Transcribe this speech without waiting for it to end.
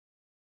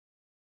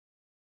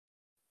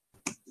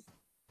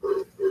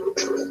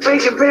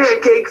Making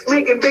pancakes,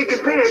 making bacon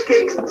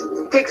pancakes.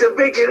 Take some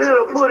bacon and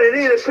I'll put it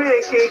in a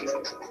pancake.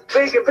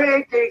 Bacon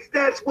pancakes,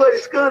 that's what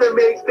it's gonna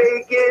make.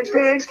 Bacon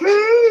pancakes. It's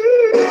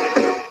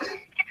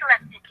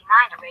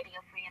 11:59 to Radio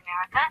Free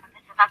America, and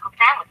this is Uncle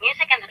Sam with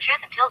music and the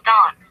truth until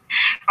dawn.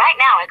 Right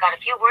now, I got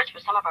a few words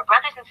for some of our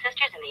brothers and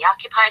sisters in the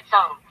occupied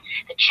zone.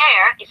 The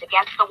chair is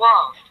against the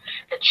walls.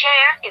 The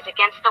chair is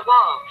against the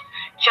walls.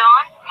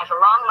 John has a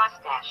long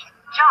mustache.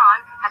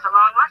 John has a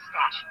long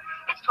mustache.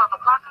 It's 12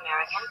 o'clock,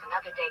 Americans,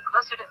 another day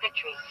closer to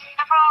victory.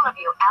 And for all of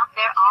you out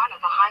there on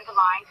and behind the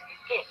lines,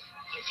 this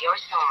is your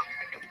song.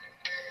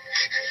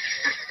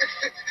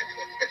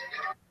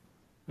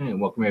 And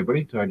welcome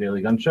everybody to our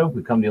Daily Gun Show.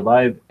 We come to you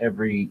live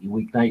every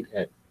weeknight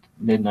at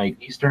midnight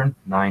Eastern,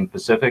 9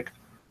 Pacific.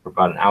 For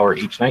about an hour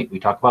each night, we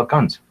talk about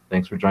guns.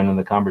 Thanks for joining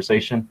the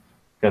conversation.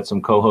 Got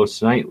some co-hosts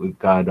tonight. We've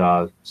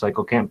got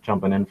Cycle Camp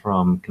jumping in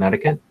from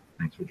Connecticut.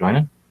 Thanks for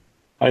joining.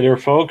 Hi there,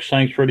 folks.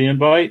 Thanks for the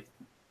invite.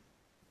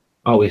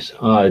 Always.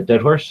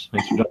 Dead Horse,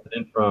 thanks for jumping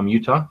in from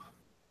Utah.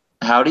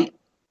 Howdy.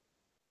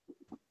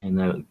 And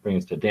that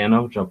brings us to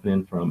Dano, jumping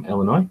in from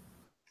Illinois.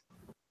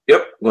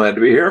 Yep, glad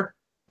to be here.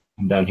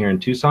 I'm down here in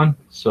Tucson.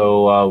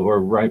 So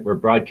we're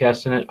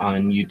broadcasting it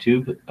on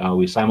YouTube.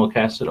 We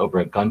simulcast it over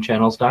at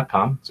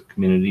gunchannels.com. It's a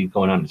community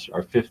going on. It's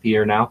our 5th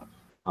year now.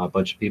 A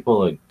bunch of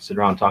people sit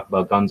around and talk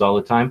about guns all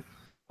the time,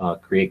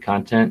 create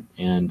content,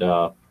 and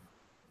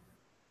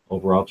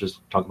overall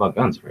just talk about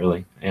guns,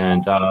 really.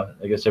 And I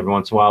guess every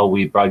once in a while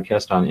we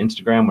broadcast on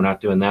Instagram. We're not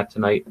doing that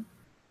tonight.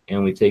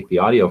 And we take the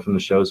audio from the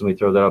shows and we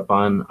throw that up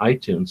on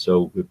iTunes.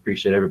 So we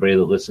appreciate everybody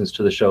that listens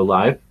to the show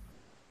live.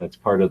 That's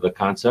part of the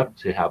concept,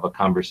 to have a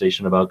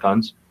conversation about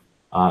guns.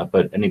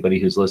 But anybody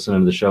who's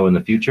listening to the show in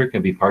the future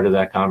can be part of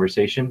that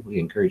conversation. We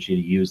encourage you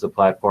to use the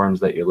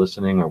platforms that you're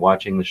listening or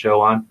watching the show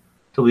on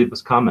to leave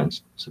us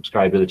comments,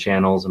 subscribe to the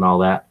channels and all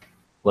that.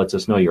 Lets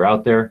us know you're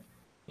out there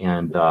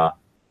and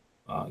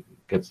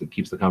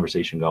keeps the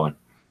conversation going.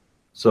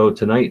 So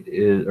today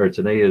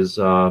is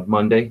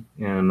Monday,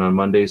 and on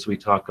Mondays we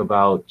talk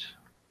about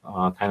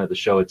kind of the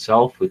show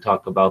itself. We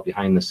talk about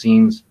behind the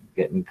scenes,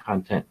 getting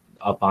content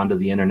up onto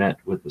the internet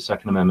with the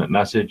Second Amendment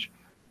message,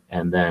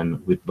 and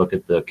then we look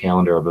at the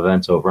calendar of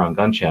events over on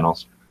Gun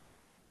Channels.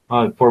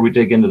 Before we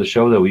dig into the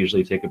show, though, we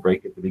usually take a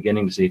break at the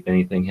beginning to see if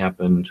anything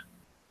happened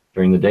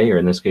during the day, or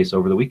in this case,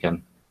 over the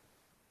weekend.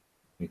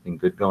 Anything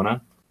good going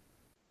on?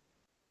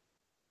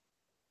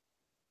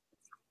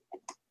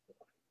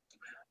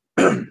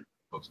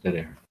 Folks, dead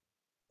air.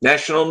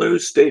 National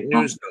news, state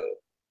news, no.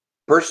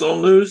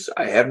 Personal news,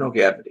 I have no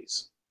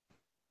cavities.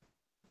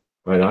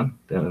 Right on.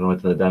 Then I went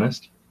to the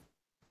dentist.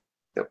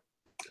 Yep.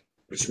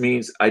 Which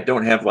means I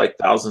don't have like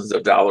thousands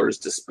of dollars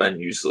to spend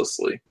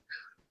uselessly,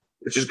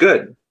 which is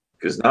good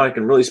because now I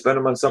can really spend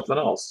them on something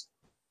else.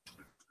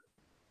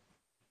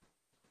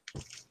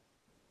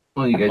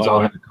 Well, you guys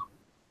all have to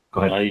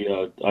go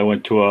ahead. I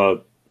went to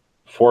a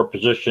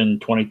 4-position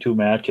 22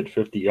 match at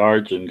 50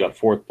 yards and got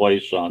 4th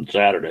place on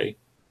Saturday.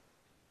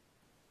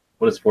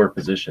 What is 4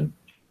 position?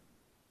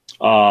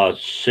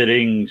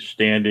 Sitting,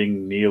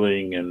 standing,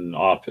 kneeling, and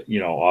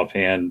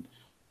offhand,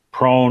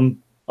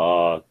 prone,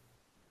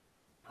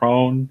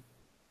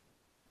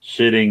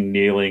 sitting,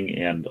 kneeling,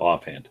 and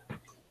offhand.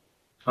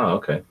 Oh,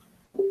 okay.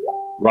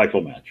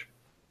 Rifle match.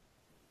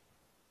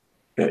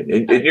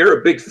 And you're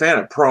a big fan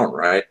of prone,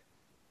 right?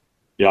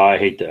 Yeah, I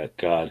hate that.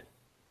 God.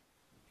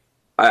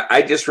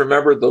 I just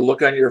remember the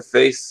look on your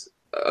face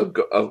of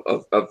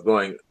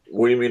going,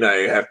 what do you mean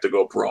I have to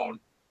go prone?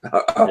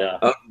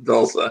 Yeah.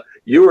 Tulsa,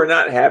 you were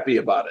not happy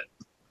about it.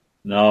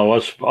 No,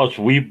 us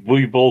we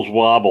bulls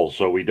wobble,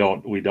 so we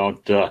don't we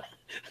don't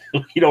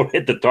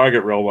hit the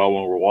target real well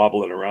when we're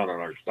wobbling around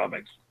on our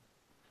stomachs.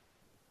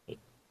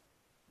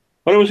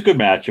 But it was a good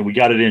match, and we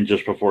got it in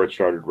just before it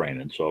started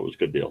raining, so it was a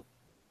good deal.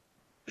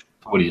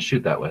 What do you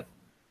shoot that with?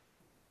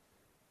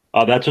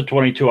 That's a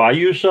 22. I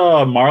use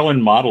a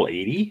Marlin Model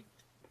 80.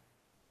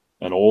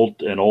 An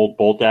old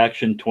bolt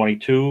action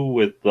 22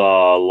 with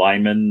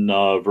Lyman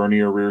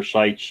vernier rear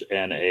sights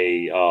and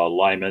a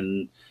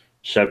Lyman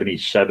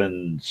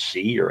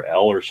 77C or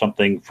L or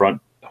something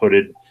front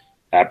hooded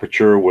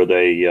aperture with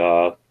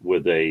a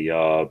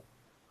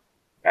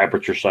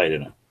aperture sight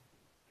in it.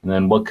 And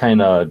then what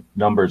kind of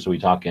numbers are we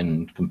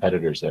talking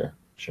competitors there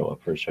show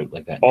up for a show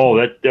like that? Oh,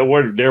 there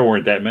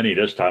weren't that many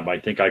this time. I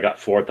think I got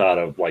 4th out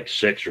of like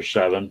 6 or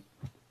 7.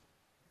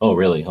 Oh,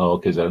 really? Oh,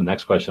 because the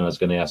next question I was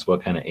going to ask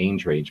what kind of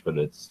age range, but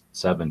it's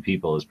 7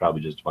 people is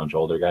probably just a bunch of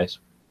older guys.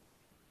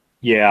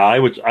 Yeah, I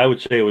would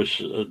say it was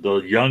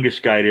the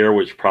youngest guy there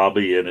was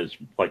probably in his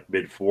like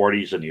mid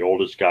 40s, and the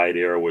oldest guy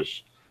there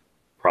was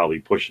probably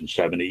pushing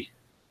 70.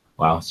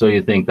 Wow. So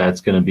you think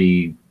that's going to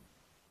be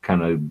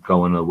kind of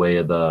going the way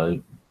of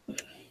the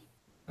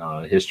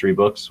history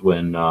books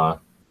when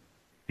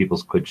people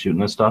quit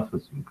shooting this stuff?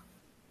 If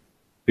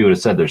you would have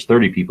said there's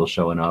 30 people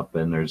showing up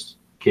and there's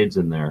kids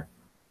in there,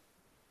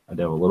 I'd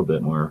have a little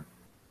bit more.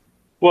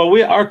 Well,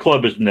 our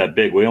club isn't that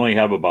big. We only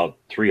have about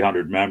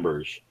 300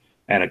 members.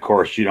 And, of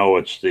course,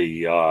 it's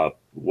the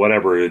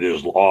whatever it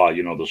is law,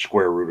 the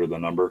square root of the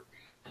number.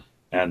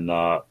 And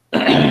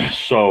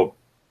so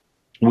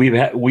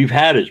we've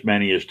had as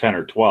many as 10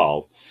 or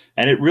 12,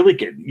 and it really,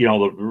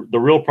 the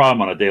real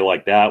problem on a day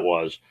like that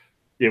was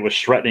it was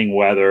threatening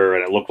weather,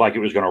 and it looked like it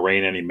was going to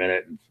rain any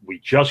minute. We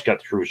just got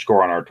through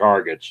scoring our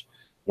targets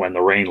when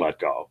the rain let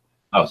go.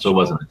 Oh, so it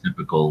wasn't a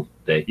typical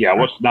day. Yeah, it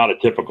was not a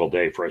typical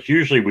day for us.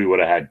 Usually we would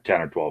have had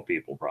 10 or 12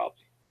 people probably.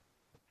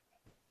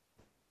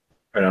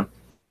 Right on.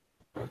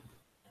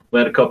 We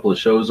had a couple of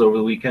shows over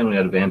the weekend. We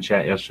had a van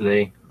chat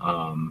yesterday.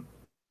 Our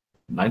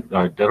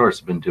Dead Horse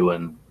has been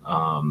doing,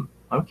 I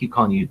don't keep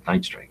calling you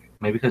Night Strike,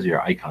 maybe because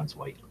your icon's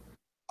white.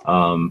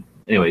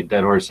 Anyway,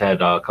 Dead Horse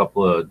had a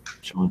couple of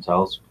show and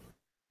tells.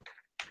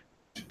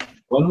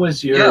 When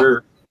was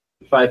your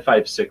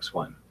 556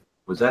 one?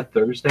 Was that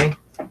Thursday?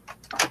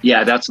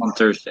 Yeah, that's on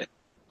Thursday.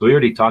 We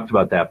already talked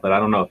about that, but I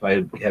don't know if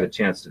I had a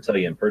chance to tell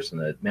you in person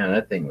that, man,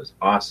 that thing was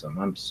awesome.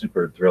 I'm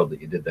super thrilled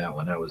that you did that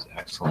one. That was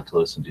excellent to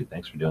listen to.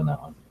 Thanks for doing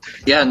that one.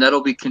 Yeah, and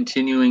that'll be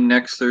continuing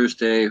next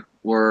Thursday.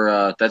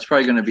 That's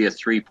probably going to be a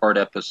 3-part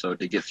episode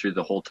to get through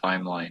the whole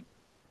timeline.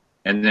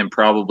 And then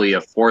probably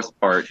a 4th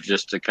part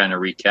just to kind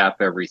of recap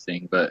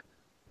everything. But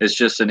it's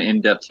just an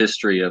in-depth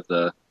history of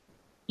the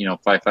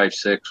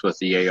 556 with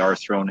the AR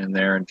thrown in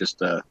there, and just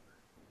the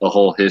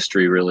whole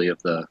history really of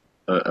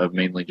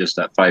mainly just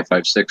that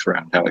 556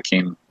 round, how it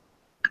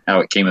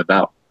came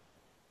about.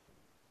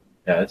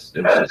 Yeah, it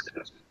was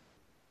just,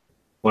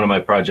 one of my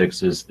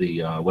projects is the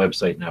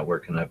website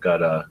network, and I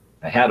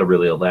had a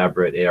really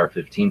elaborate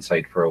AR-15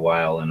 site for a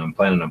while, and I'm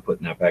planning on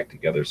putting that back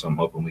together. So I'm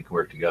hoping we can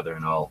work together,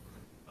 and I'll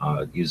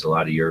use a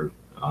lot of your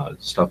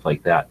stuff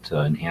like that to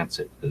enhance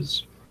it,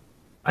 because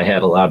I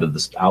had a lot of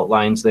the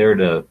outlines there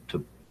to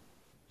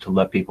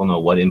let people know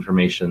what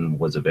information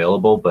was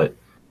available, but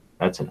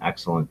that's an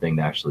excellent thing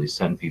to actually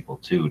send people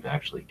to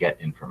actually get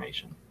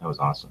information. That was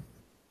awesome.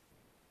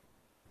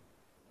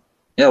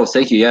 Yeah, well,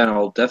 thank you. Yeah, and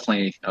I'll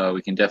definitely,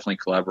 we can definitely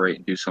collaborate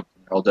and do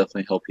something. I'll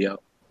definitely help you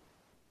out.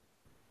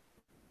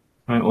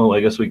 All right, well,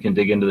 I guess we can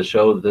dig into the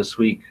show this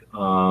week.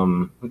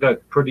 We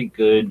got pretty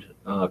good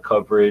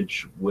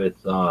coverage with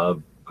I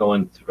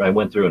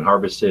went through and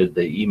harvested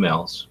the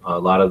emails, a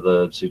lot of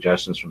the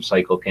suggestions from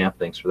Cycle Camp.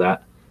 Thanks for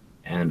that.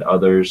 And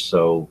others.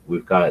 So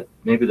we've got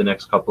maybe the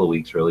next couple of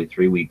weeks, really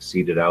 3 weeks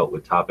seeded out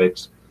with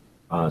topics.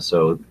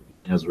 So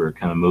as we're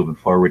kind of moving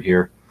forward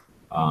here,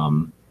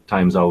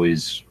 time's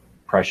always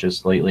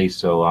precious lately.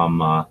 So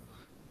I'm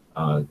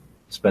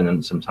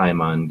spending some time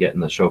on getting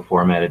the show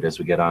formatted as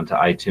we get onto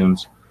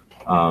iTunes.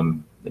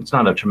 It's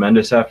not a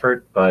tremendous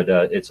effort, but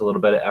it's a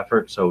little bit of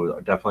effort. So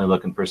we're definitely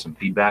looking for some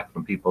feedback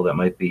from people that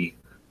might be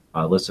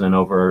listening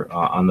over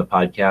on the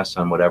podcast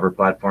on whatever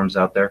platforms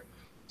out there.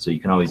 So you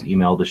can always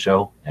email the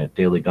show at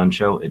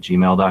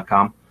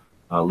dailygunshow@gmail.com.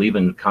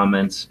 Leaving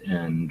comments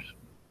and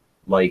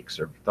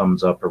likes or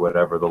thumbs up or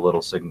whatever the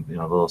little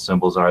little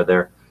symbols are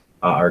there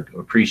are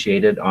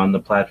appreciated on the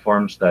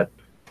platforms. That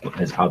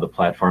is how the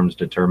platforms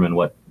determine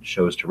what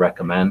shows to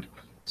recommend.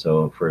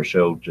 So for a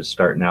show just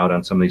starting out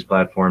on some of these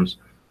platforms,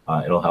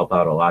 it'll help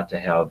out a lot to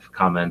have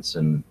comments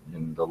and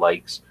the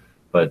likes.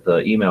 But the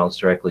emails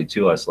directly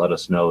to us let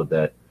us know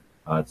that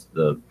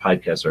the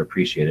podcasts are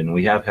appreciated. And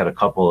we have had a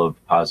couple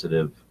of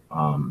positive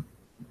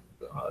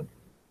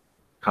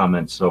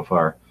comments so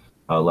far,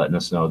 letting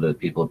us know that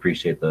people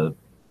appreciate the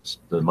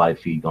live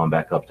feed going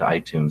back up to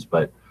iTunes.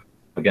 But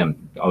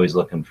again, always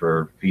looking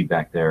for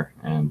feedback there,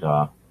 and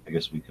I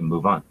guess we can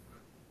move on.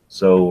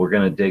 So we're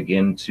going to dig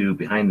into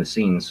behind the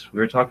scenes. We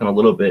were talking a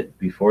little bit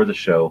before the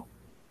show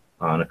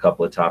on a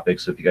couple of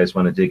topics. So if you guys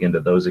want to dig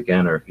into those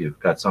again, or if you've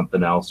got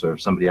something else, or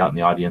if somebody out in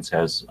the audience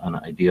has an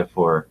idea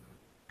for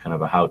kind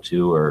of a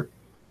how-to or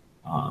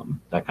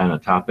that kind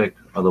of topic.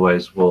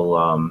 Otherwise,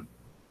 we'll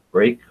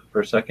break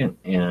for a second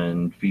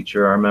and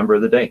feature our member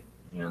of the day.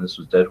 And this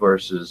was Dead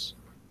Horse's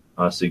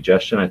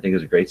suggestion. I think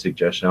it's a great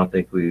suggestion. I don't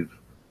think we've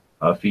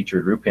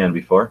featured Rupan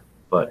before,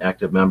 but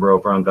active member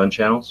over on Gun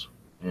Channels.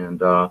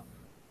 And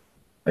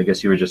I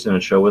guess you were just in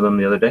a show with him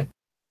the other day?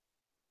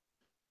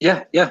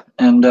 Yeah.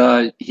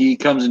 And he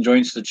comes and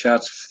joins the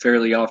chats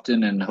fairly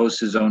often and hosts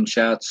his own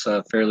chats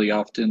fairly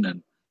often.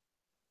 And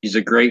he's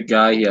a great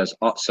guy. He has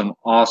some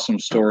awesome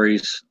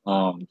stories,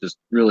 just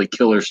really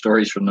killer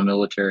stories from the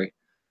military.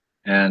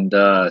 And,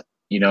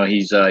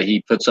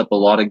 he puts up a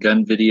lot of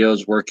gun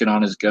videos, working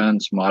on his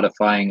guns,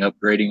 modifying,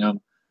 upgrading them.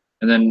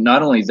 And then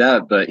not only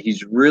that, but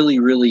he's really,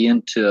 really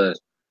into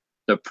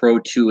the Pro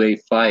 2A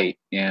fight.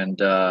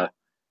 And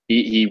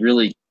he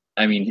really,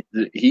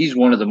 he's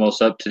one of the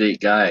most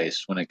up-to-date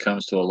guys when it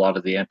comes to a lot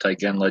of the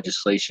anti-gun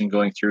legislation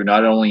going through,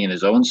 not only in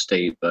his own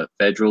state, but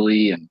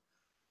federally. And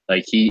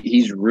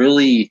he's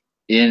really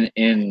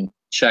in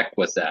check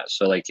with that.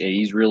 So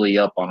he's really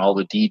up on all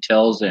the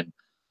details. And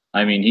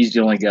he's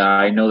the only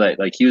guy I know that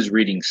he was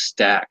reading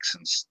stacks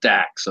and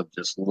stacks of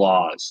just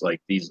laws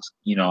like these,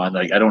 and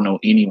I don't know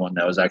anyone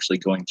that was actually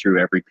going through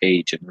every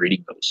page and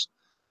reading those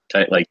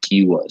like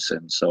he was.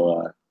 And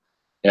so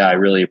I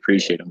really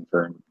appreciate him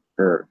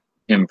for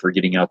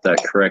getting out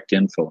that correct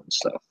info and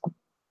stuff.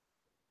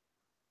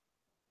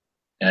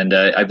 And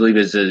I believe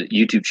his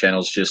YouTube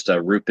channel is just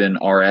Rupan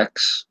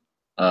RX.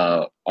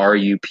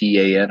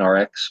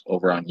 RUPANRX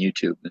over on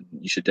YouTube, and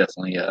you should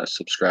definitely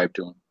subscribe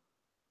to him.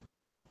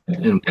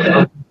 And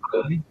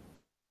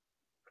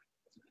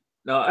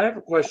Now, I have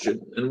a question,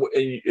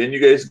 and you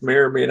guys may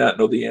or may not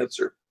know the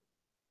answer,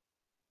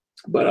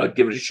 but I'll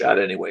give it a shot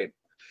anyway.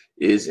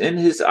 Is in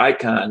his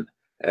icon,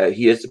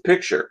 he has a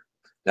picture.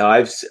 Now,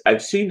 I've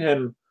seen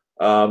him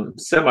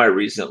semi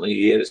recently.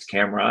 He had his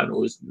camera on,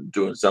 was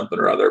doing something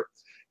or other.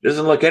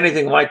 Doesn't look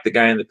anything like the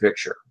guy in the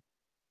picture.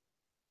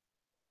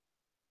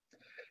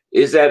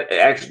 Is that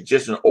actually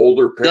just an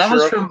older picture? That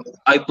was from,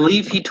 I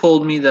believe he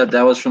told me that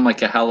was from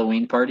like a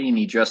Halloween party, and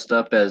he dressed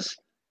up as,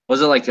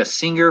 was it like a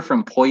singer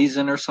from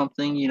Poison or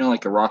something? You know,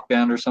 like a rock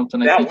band or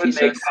something. I think he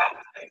said.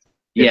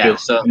 Yeah,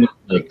 so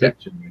the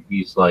picture,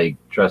 he's like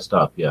dressed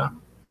up, yeah.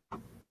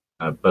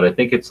 But I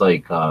think it's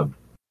like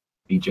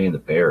BJ and the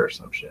Bear or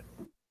some shit,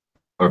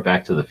 or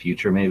Back to the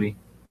Future, maybe.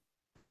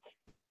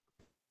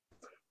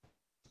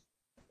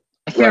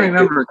 I can't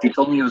remember if he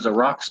told me he was a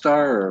rock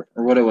star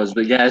or what it was,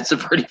 but yeah, it's a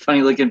pretty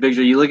funny looking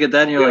picture. You look at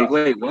that and you're like,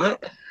 wait,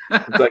 what?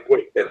 It's like,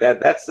 wait,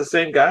 that's the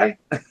same guy?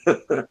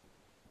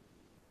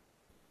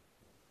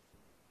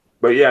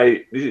 But yeah,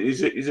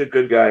 he's a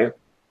good guy.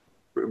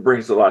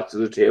 Brings a lot to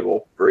the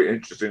table. Very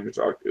interesting to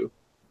talk to.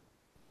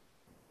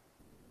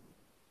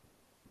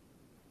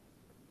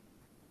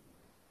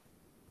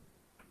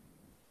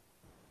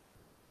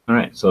 All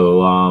right,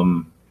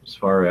 so as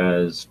far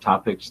as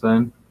topics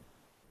then,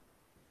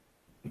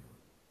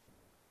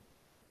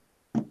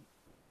 what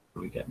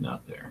are we getting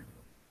out there?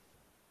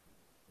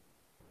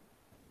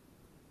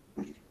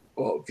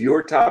 Well,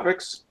 viewer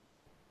topics?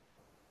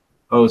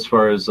 Oh, as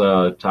far as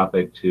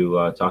topic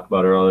to talk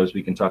about earlier,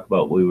 we can talk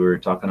about what we were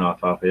talking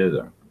off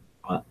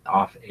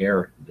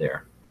air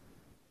there.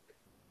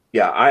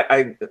 Yeah,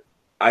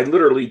 I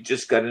literally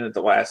just got in at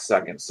the last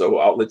second, so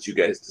I'll let you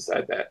guys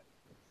decide that.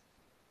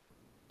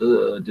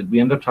 Did we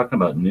end up talking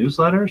about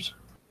newsletters?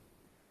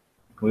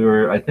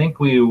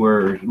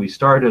 We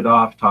started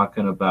off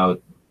talking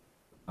about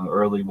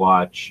early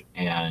watch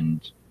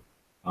and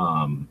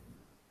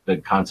the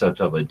concept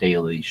of a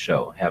daily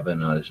show,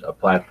 having a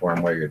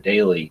platform where your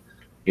daily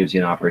gives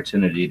you an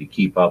opportunity to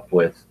keep up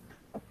with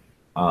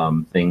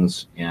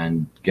things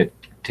and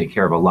take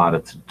care of a lot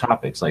of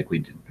topics. Like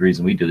the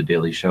reason we do the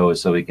daily show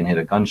is so we can hit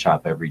a gun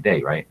shop every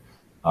day, right?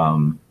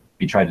 If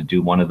you try to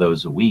do one of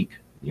those a week,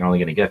 you're only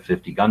going to get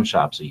 50 gun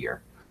shops a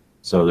year.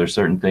 So there's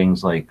certain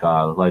things like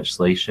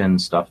legislation,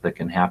 stuff that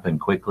can happen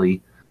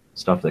quickly,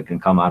 stuff that can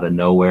come out of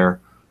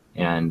nowhere,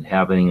 and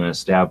having an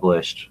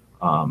established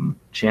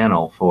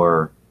channel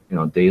for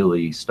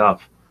daily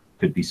stuff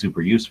could be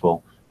super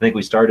useful. I think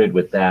we started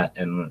with that,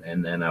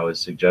 and then I was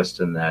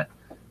suggesting that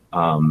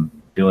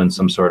doing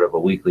some sort of a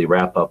weekly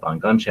wrap up on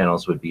gun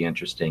channels would be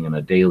interesting, and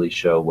a daily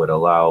show would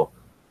allow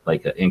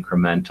like an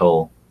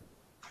incremental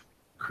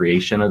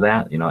creation of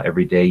that.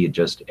 Every day you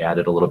just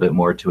added a little bit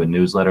more to a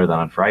newsletter. Then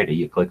on Friday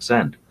you click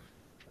send,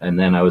 and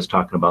then I was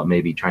talking about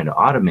maybe trying to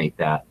automate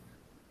that,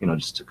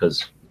 just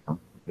because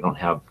we don't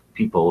have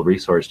people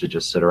resource to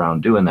just sit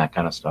around doing that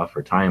kind of stuff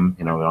or time.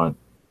 We don't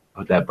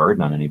put that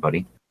burden on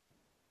anybody.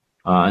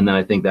 And then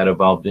I think that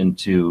evolved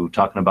into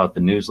talking about the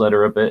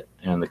newsletter a bit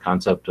and the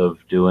concept of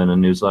doing a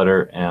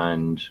newsletter,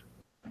 and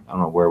I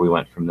don't know where we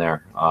went from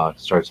there.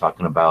 Started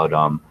talking about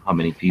how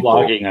many people.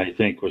 Blogging, I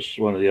think, was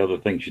one of the other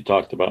things you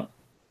talked about.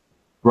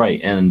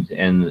 Right,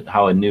 and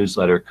how a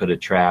newsletter could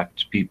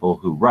attract people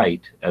who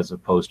write, as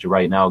opposed to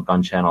right now,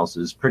 Gun Channels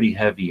is pretty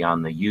heavy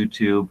on the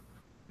YouTube.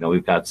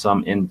 We've got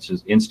some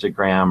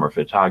Instagram or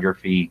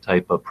photography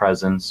type of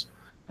presence,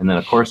 and then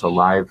of course a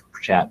live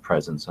chat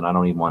presence. And I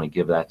don't even want to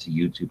give that to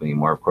YouTube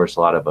anymore. Of course, a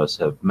lot of us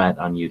have met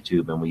on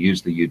YouTube and we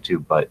use the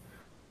YouTube, but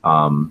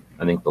I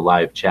think the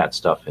live chat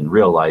stuff in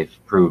real life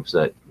proves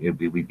that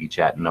we'd be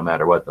chatting no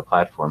matter what the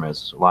platform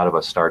is. A lot of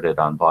us started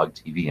on Blog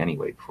TV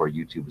anyway before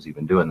YouTube was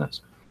even doing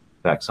this.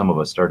 In fact, some of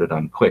us started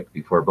on Quick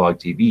before Blog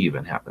TV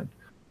even happened.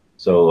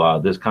 So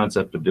this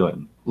concept of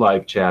doing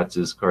live chats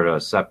is sort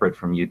of separate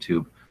from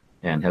YouTube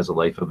and has a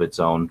life of its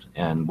own.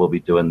 And we'll be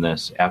doing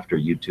this after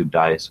YouTube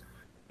dies,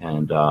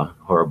 and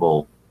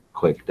horrible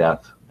quick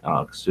death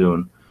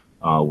soon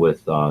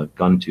with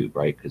GunTube,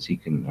 right? Because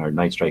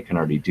Night Strike can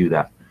already do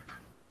that.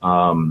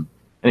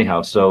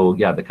 Anyhow, so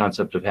yeah, the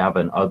concept of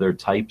having other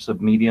types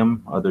of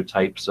medium, other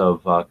types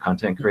of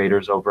content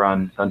creators over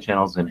on Gun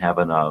Channels, and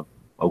having a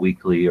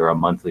weekly or a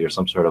monthly or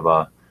some sort of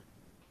a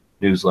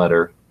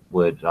newsletter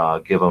would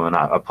give them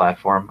a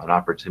platform, an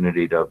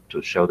opportunity to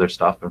show their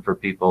stuff, and for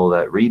people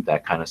that read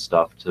that kind of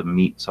stuff to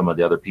meet some of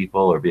the other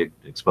people or be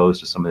exposed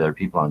to some of the other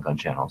people on Gun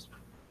Channels.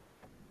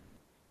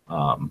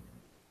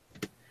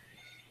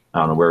 I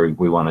don't know where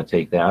we want to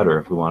take that, or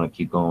if we want to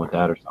keep going with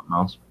that or something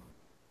else.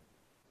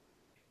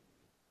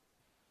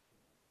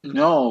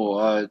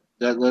 No,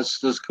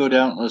 let's go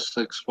down. Let's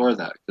explore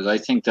that, because I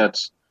think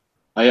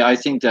I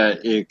think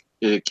that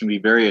it can be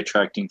very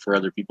attracting for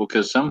other people,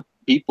 because some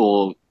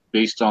people,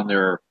 based on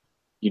their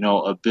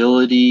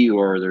ability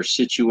or their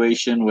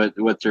situation,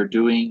 what they're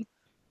doing,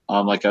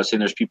 like I was saying,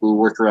 there's people who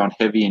work around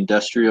heavy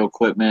industrial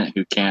equipment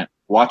who can't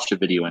watch a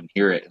video and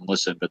hear it and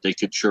listen, but they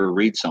could sure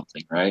read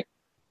something, right?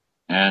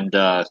 And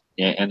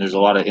there's a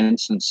lot of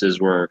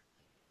instances where,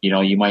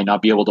 you might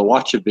not be able to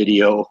watch a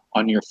video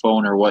on your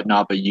phone or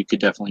whatnot, but you could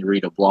definitely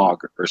read a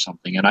blog or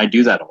something. And I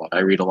do that a lot.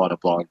 I read a lot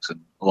of blogs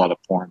and a lot of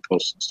forum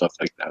posts and stuff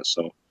like that.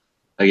 So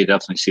I could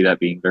definitely see that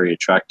being very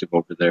attractive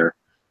over there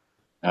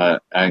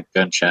at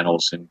Gun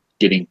Channels, and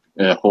getting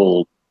a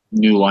whole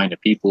new line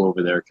of people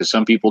over there, because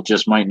some people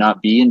just might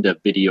not be into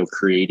video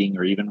creating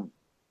or even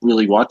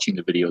really watching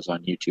the videos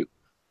on YouTube.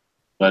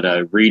 But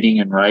reading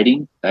and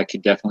writing, that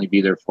could definitely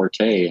be their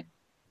forte.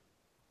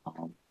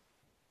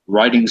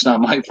 Writing's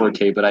not my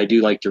forte, but I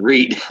do like to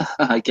read.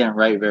 I can't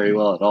write very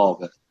well at all,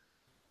 but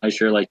I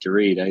sure like to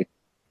read.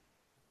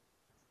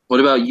 What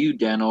about you,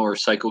 Dano or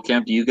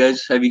CycleCamp?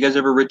 Have you guys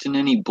ever written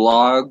any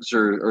blogs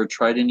or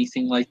tried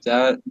anything like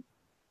that?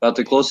 About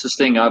the closest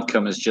thing I've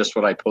come is just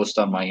what I post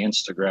on my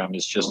Instagram,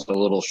 is just a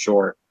little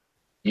short,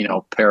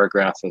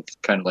 paragraph of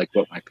kind of like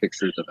what my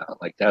picture's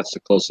about. Like, that's the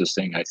closest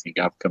thing I think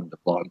I've come to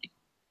blogging.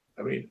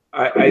 I mean,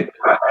 I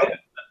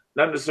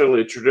not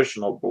necessarily a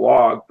traditional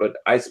blog, but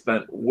I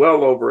spent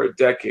well over a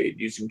decade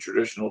using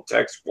traditional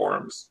text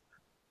forums.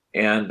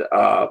 And,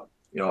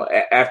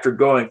 after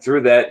going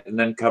through that and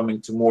then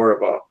coming to more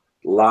of a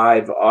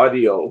live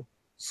audio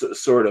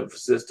sort of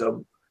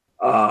system,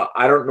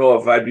 I don't know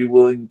if I'd be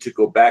willing to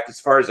go back as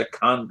far as a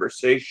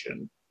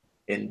conversation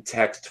in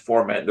text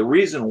format. The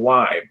reason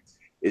why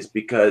is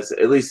because,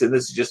 at least, and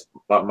this is just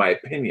my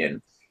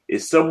opinion,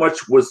 is so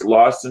much was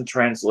lost in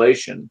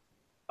translation,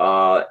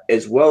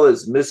 as well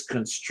as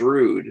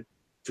misconstrued,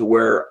 to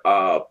where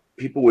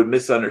people would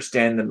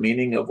misunderstand the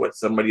meaning of what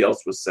somebody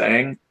else was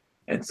saying,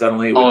 and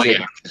suddenly it would take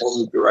a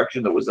whole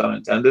direction that was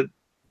unintended.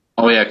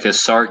 Oh yeah, because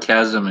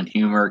sarcasm and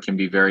humor can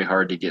be very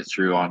hard to get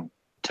through on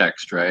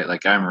text, right?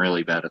 Like, I'm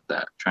really bad at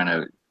that, trying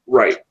to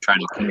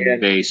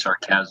convey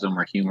sarcasm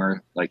or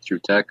humor like through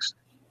text.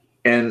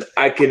 And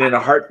I can, in a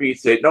heartbeat,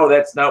 say, no,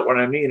 that's not what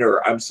I mean,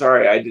 or I'm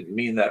sorry, I didn't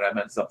mean that, I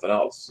meant something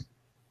else,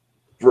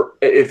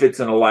 if it's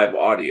in a live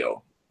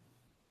audio.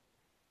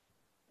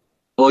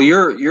 Well,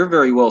 you're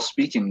very well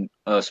spoken,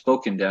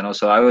 Dano.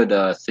 So I would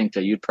think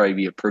that you'd probably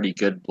be a pretty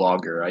good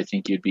blogger. I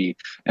think you'd be,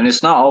 and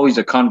it's not always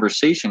a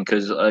conversation,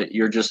 because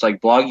you're just like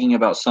blogging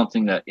about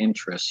something that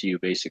interests you,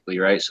 basically,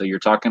 right? So you're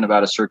talking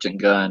about a certain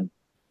gun,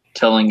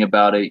 telling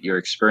about it, your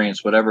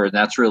experience, whatever, and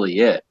that's really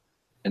it.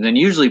 And then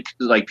usually,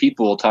 like,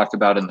 people will talk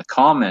about in the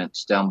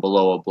comments down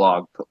below a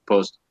blog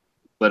post,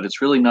 but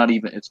it's really not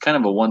even. It's kind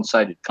of a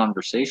one-sided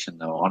conversation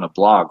though on a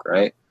blog,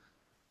 right?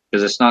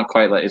 Because it's not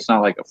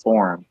like a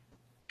forum.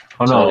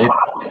 Oh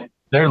no,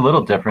 they're a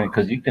little different,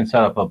 because you can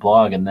set up a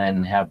blog and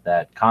then have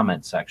that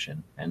comment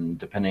section, and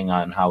depending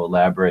on how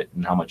elaborate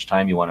and how much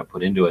time you want to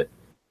put into it,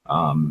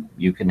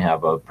 you can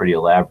have a pretty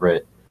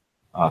elaborate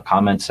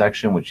comment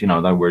section, which, in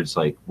other words,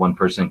 like, one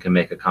person can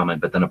make a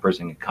comment, but then a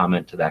person can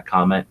comment to that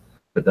comment,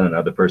 but then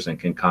another person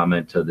can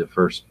comment to the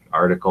first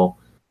article.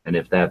 And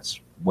if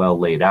that's well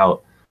laid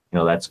out,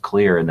 that's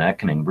clear, and that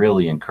can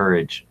really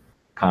encourage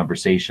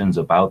conversations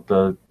about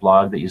the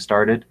blog that you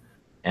started.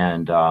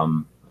 And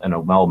a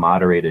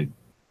well-moderated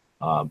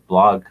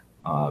blog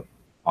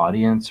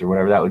audience, or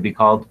whatever that would be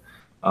called,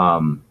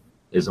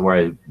 is where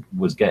I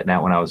was getting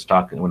at when I was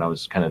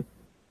kind of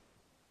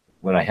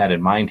what I had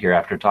in mind here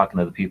after talking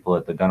to the people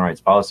at the Gun Rights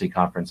Policy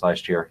Conference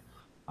last year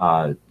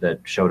that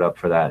showed up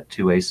for that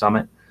 2A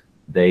summit.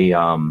 They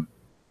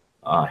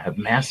have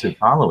massive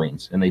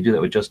followings, and they do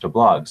that with just a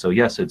blog. So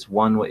yes, it's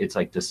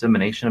like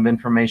dissemination of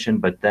information,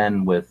 but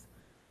then with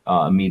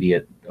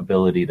immediate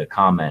ability to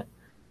comment.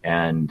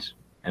 And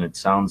it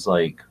sounds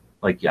like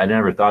I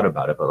never thought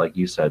about it, but like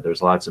you said,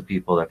 there's lots of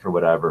people that, for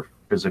whatever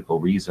physical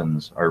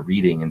reasons, are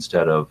reading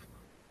instead of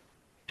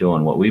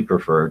doing what we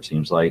prefer, it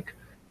seems like.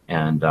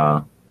 And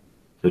to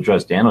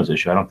address Dano's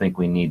issue, I don't think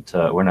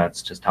we're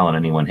not just telling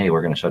anyone, hey,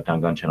 we're going to shut down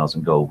Gun Channels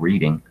and go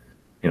reading,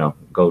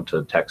 go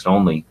to text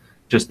only.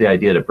 Just the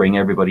idea to bring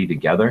everybody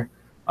together,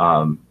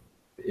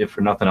 if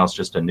for nothing else,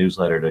 just a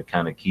newsletter to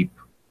kind of keep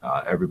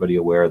everybody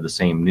aware of the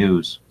same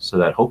news, so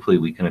that hopefully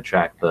we can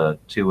attract the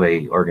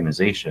 2A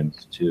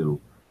organizations to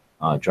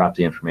drop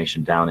the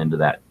information down into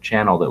that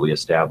channel that we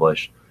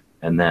establish,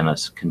 and then a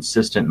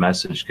consistent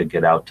message could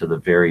get out to the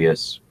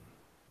various,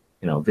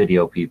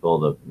 video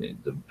people,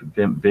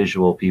 the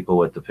visual people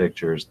with the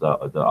pictures,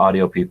 the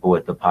audio people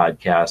with the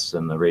podcasts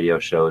and the radio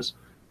shows,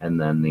 and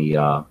then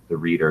the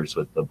readers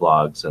with the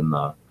blogs and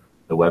the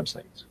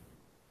websites.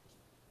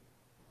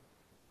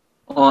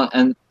 Well,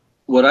 and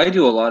what I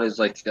do a lot is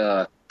like,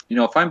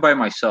 if I'm by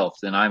myself,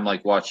 then I'm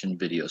like watching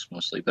videos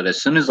mostly. But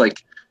as soon as if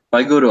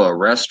I go to a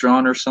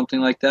restaurant or something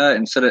like that,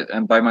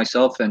 I'm by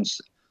myself, and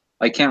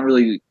I can't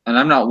really, and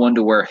I'm not one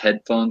to wear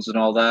headphones and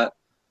all that.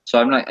 So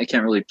I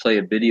can't really play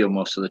a video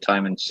most of the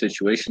time in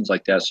situations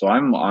like that. So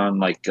I'm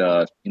on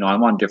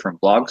I'm on different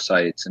blog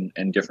sites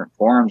and different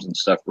forums and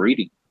stuff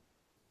reading.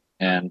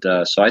 And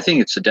so I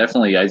think it's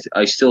definitely,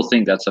 I still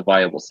think that's a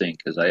viable thing,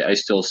 because I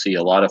still see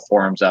a lot of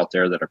forums out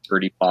there that are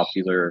pretty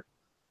popular,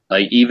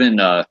 like even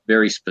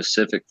very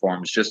specific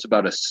forums just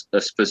about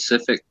a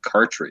specific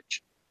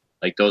cartridge.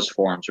 like those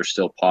forums are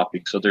still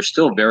popping. So they're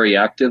still very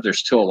active. There's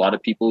still a lot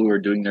of people who are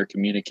doing their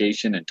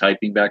communication and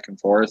typing back and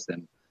forth,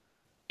 and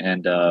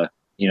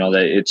you know,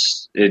 that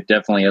it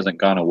definitely hasn't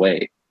gone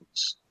away.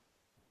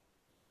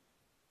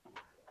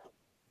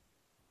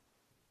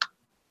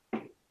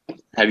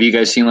 Have you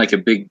guys seen like a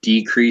big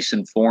decrease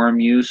in forum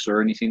use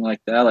or anything like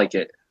that?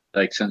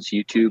 Like since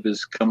YouTube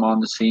has come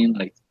on the scene,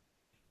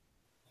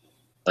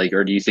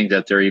 or do you think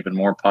that they're even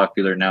more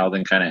popular now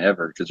than kind of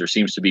ever? Because there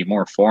seems to be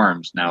more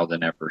forums now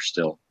than ever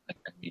still. I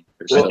mean,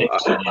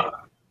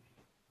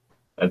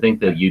 I think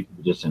that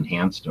YouTube just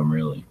enhanced them,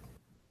 really.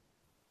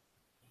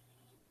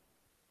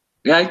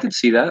 Yeah, I could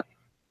see that.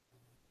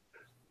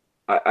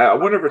 I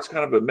wonder if it's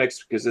kind of a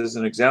mix, because as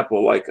an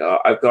example, like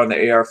I've gone to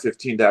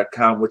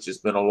AR15.com, which has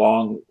been a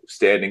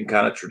long-standing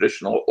kind of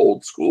traditional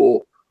old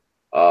school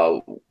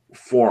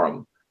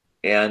forum.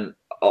 And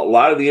a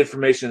lot of the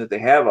information that they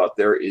have out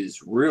there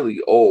is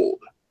really old.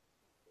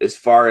 As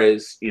far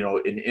as, you know,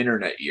 in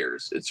internet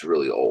years, it's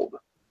really old.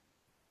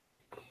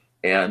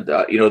 And,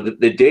 you know,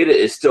 the data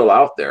is still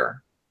out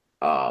there.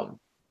 But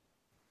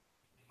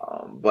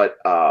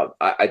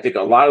I think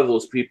a lot of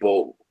those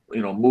people,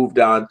 you know, moved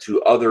on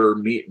to other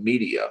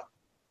media.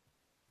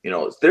 You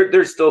know,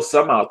 there's still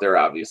some out there,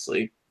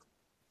 obviously.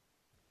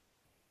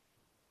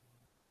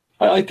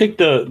 I think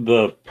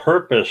the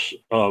purpose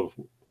of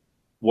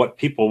what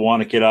people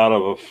want to get out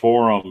of a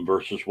forum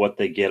versus what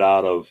they get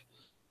out of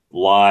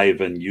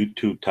live and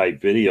YouTube type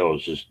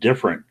videos is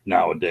different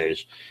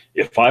nowadays.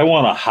 If I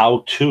want a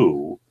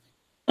how-to,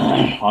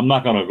 I'm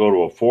not going to go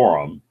to a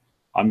forum.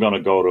 I'm going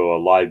to go to a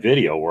live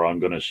video where I'm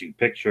going to see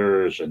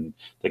pictures and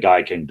the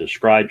guy can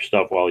describe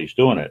stuff while he's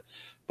doing it.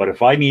 But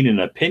if I need an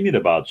opinion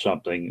about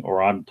something,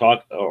 or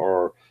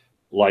or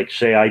like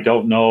say I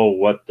don't know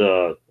what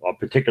a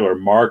particular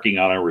marking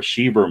on a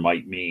receiver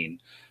might mean,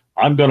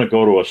 I'm going to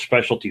go to a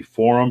specialty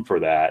forum for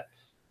that,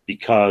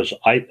 because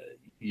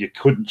you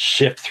couldn't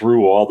sift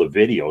through all the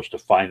videos to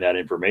find that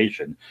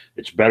information.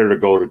 It's better to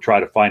go to try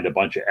to find a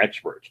bunch of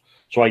experts.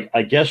 So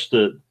I guess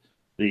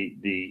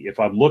if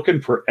I'm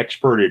looking for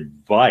expert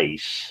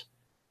advice,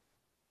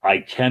 I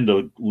tend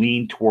to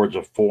lean towards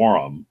a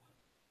forum.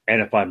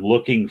 And if I'm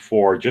looking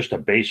for just a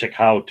basic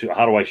how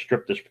do I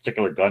strip this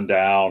particular gun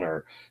down,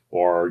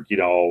 or you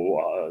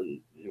know,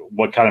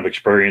 what kind of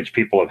experience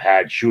people have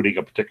had shooting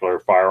a particular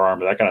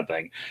firearm or that kind of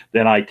thing,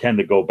 then I tend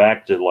to go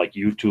back to like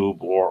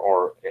YouTube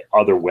or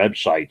other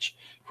websites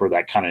for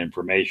that kind of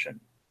information.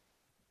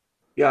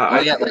 Yeah, I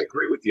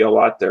agree with you a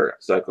lot there,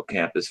 Psycho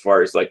Camp, as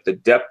far as like the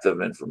depth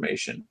of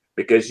information,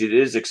 because it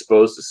is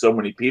exposed to so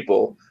many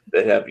people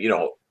that have, you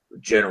know,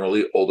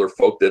 generally older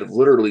folk that have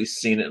literally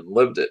seen it and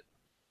lived it.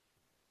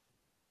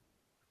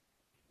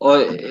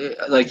 Well,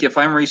 like if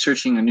I'm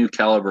researching a new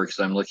caliber, because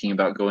I'm looking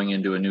about going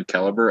into a new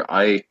caliber,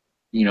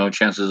 you know,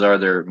 chances are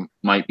there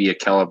might be a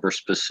caliber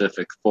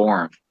specific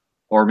forum,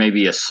 or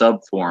maybe a sub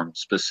forum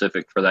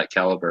specific for that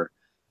caliber.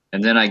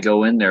 And then I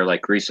go in there,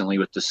 like recently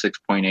with the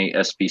 6.8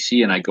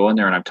 SBC, and I go in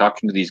there and I'm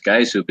talking to these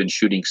guys who've been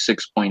shooting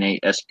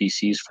 6.8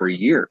 SBCs for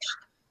years,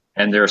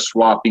 and they're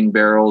swapping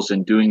barrels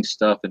and doing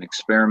stuff and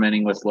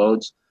experimenting with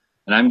loads.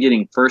 And I'm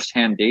getting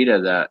firsthand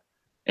data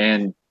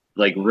and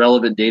like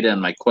relevant data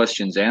and my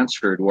questions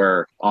answered,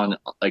 where on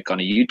a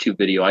YouTube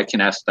video, I can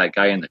ask that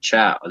guy in the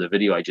chat or the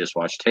video I just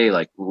watched, hey,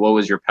 like, what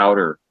was your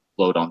powder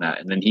load on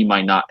that? And then he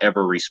might not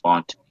ever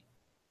respond to me.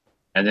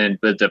 And then,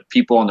 but the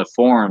people on the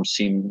forum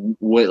seem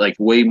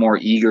way more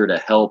eager to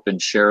help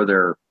and share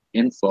their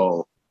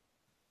info.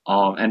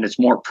 And it's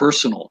more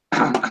personal.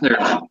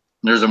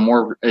 There's a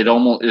more,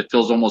 it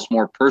feels almost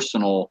more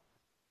personal.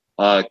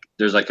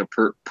 There's like a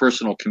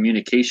personal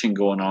communication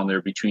going on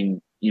there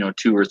between, you know,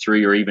 2 or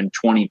 3 or even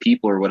 20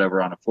 people or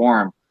whatever on a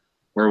forum,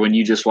 where when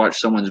you just watch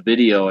someone's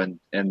video and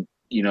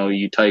you know,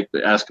 you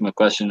ask them a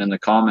question in the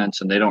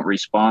comments and they don't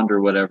respond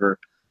or whatever,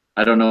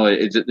 I don't know,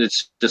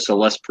 it's just a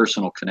less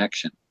personal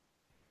connection.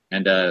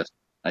 And I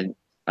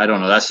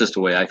don't know, that's just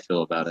the way I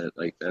feel about it.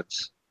 Like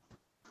that's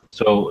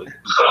so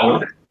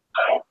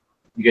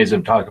you guys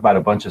have talked about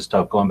a bunch of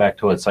stuff. Going back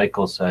to what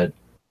Cycle said,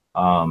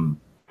 I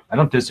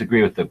don't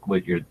disagree with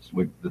what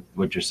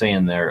you're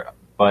saying there.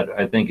 But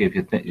I think if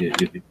you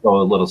go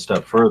a little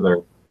step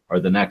further, or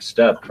the next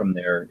step from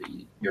there,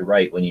 you're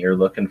right. When you're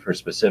looking for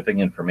specific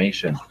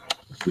information,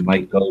 you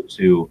might go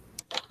to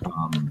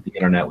the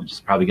internet, which is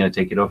probably going to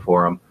take you to a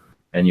forum,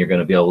 and you're going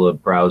to be able to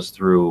browse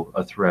through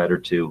a thread or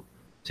two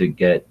to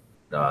get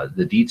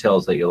the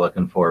details that you're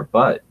looking for.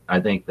 But I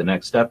think the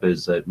next step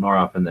is that more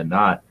often than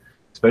not,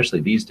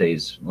 especially these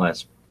days,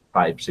 last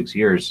 5-6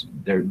 years,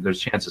 there's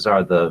chances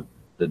are the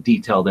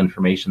detailed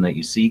information that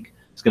you seek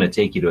is going to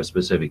take you to a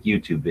specific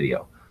YouTube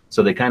video.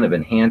 So they kind of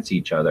enhance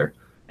each other.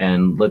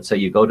 And let's say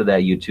you go to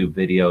that YouTube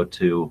video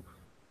to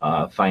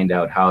find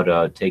out how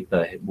to take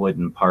the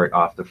wooden part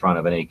off the front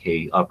of an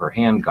AK upper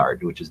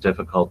handguard, which is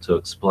difficult to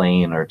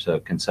explain or to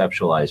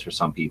conceptualize for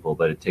some people,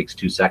 but it takes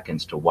 2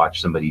 seconds to watch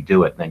somebody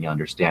do it, and then you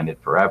understand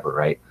it forever,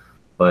 right?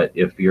 But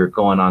if you're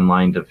going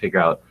online to figure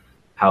out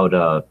how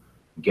to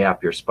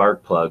gap your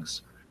spark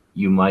plugs,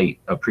 you might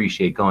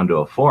appreciate going to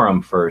a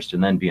forum first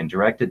and then being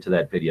directed to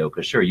that video,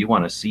 because sure, you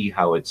want to see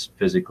how it's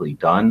physically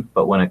done,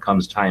 but when it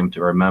comes time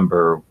to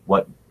remember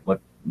what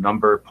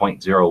number,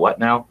 0.0 what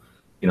now,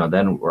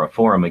 then or a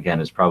forum again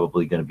is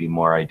probably going to be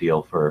more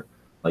ideal for,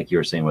 like you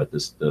were saying with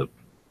the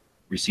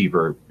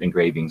receiver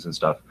engravings and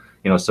stuff.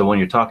 So when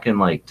you're talking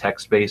like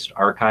text-based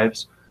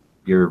archives,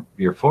 your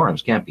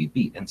forums can't be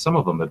beat, and some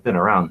of them have been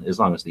around as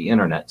long as the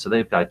internet, so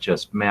they've got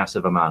just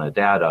massive amount of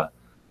data,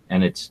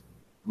 and it's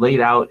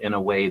laid out in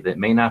a way that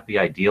may not be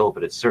ideal,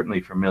 but it's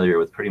certainly familiar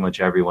with pretty much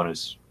everyone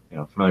who's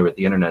familiar with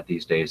the internet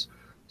these days.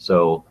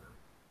 So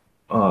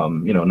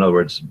in other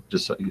words,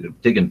 just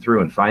digging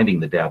through and finding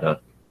the data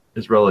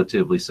is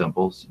relatively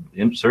simple.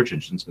 Search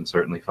engines can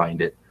certainly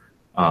find it,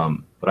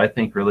 but I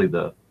think really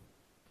the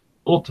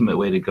ultimate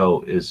way to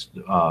go is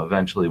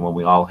eventually when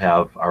we all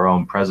have our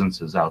own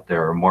presences out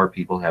there, or more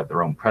people have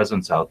their own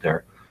presence out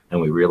there,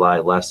 and we rely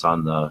less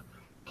on the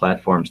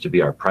platforms to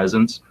be our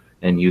presence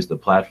and use the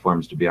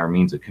platforms to be our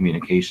means of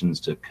communications,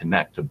 to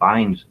connect, to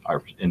bind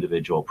our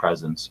individual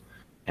presence.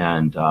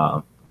 And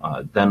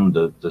then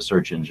the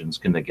search engines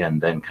can again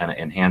then kind of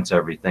enhance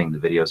everything. The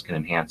videos can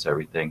enhance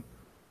everything.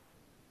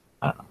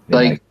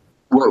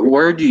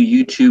 Where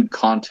do YouTube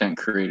content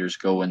creators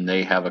go when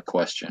they have a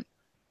question?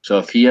 So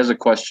if he has a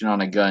question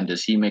on a gun,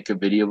 does he make a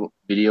video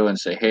and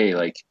say, hey,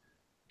 like,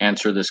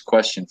 answer this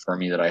question for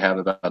me that I have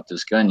about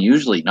this gun?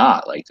 Usually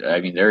not.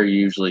 They're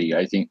usually,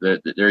 I think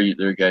that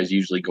they're guys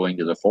usually going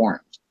to the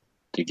forums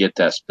to get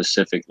that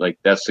specific,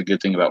 that's the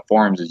good thing about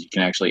forums is you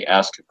can actually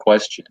ask a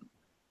question.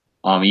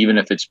 Even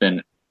if it's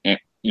been,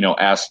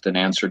 asked and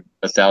answered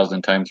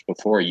 1,000 times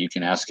before, you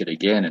can ask it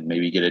again and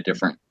maybe get a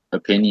different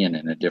opinion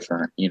and a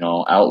different,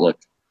 outlook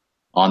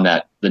on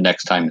that the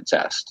next time it's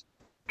asked.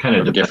 Kind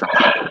of different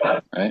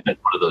people, right? That's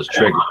one of those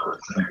triggers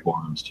in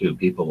forums too.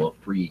 People will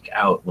freak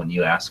out when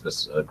you ask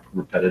us a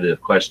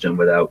repetitive question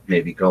without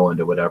maybe going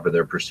to whatever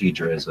their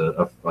procedure is,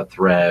 a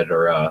thread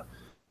or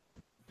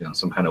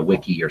some kind of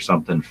wiki or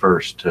something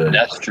first.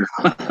 That's true.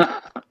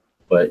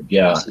 But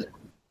yeah,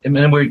 and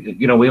then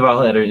we've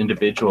all had our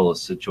individual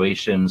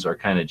situations or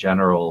kind of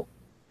general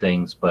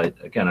things, but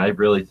again, I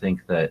really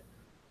think that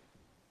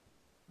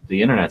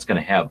the internet's going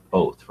to have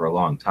both for a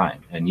long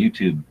time, and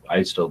YouTube,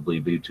 I still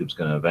believe YouTube's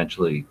going to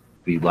eventually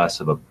be less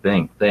of a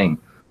big thing,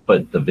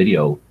 but the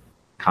video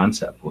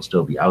concept will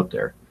still be out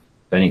there.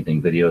 If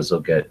anything, videos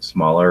will get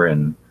smaller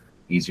and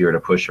easier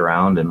to push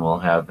around, and we'll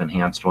have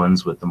enhanced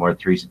ones with the more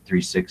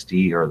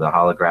 360 or the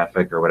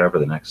holographic or whatever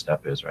the next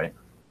step is, right?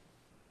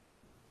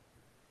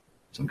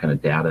 Some kind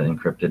of data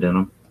encrypted in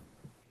them.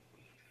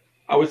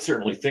 I would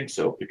certainly think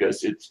so,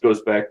 because it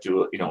goes back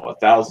to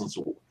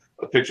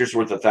a picture's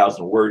worth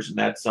 1,000 words, and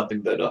that's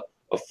something that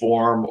a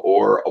forum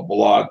or a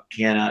blog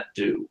cannot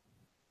do.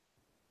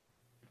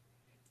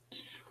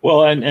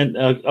 Well, and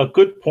a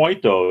good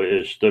point, though,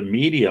 is the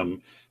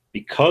medium,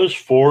 because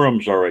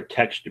forums are a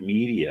text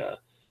media,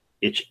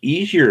 it's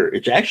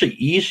actually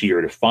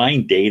easier to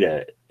find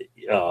data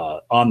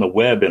on the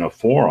web in a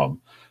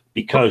forum,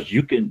 because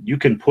you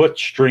can put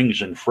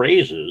strings and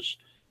phrases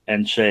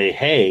and say,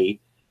 hey,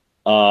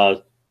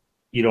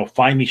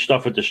 find me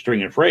stuff with the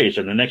string and phrase,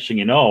 and the next thing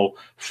you know,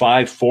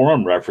 5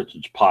 forum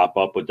references pop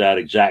up with that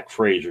exact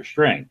phrase or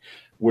string.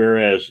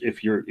 Whereas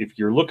if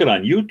you're looking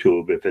on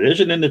YouTube, if it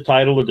isn't in the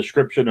title, the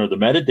description, or the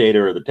metadata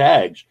or the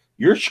tags,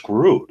 you're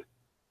screwed.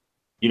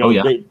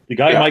 The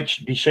guy might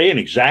be saying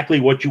exactly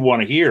what you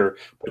want to hear,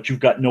 but you've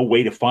got no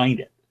way to find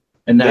it.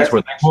 And that's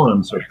where the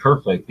forums are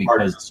perfect,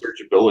 because the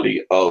searchability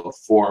of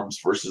forums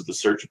versus the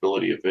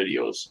searchability of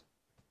videos.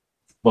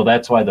 Well,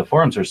 that's why the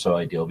forums are so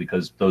ideal,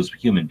 because those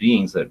human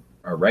beings that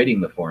are writing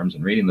the forums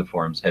and reading the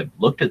forums have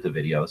looked at the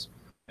videos,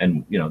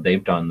 and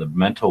they've done the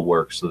mental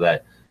work so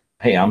that,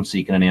 hey, I'm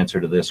seeking an answer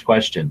to this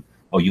question.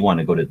 Oh, you want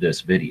to go to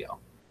this video?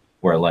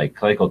 Where, like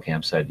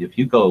CycleCamp said, if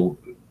you go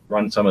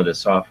run some of the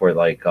software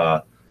like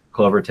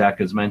CloverTech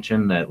has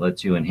mentioned that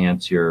lets you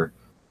enhance your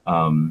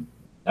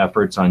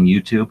efforts on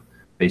YouTube,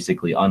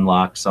 basically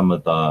unlock some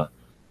of the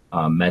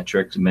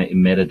metrics,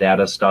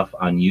 metadata stuff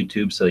on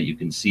YouTube so that you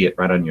can see it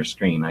right on your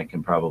screen. I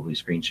can probably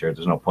screen share,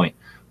 there's no point,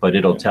 but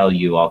it'll tell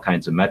you all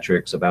kinds of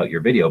metrics about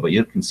your video, but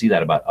you can see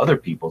that about other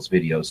people's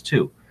videos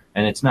too.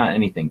 And it's not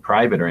anything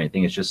private or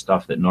anything, it's just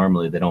stuff that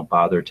normally they don't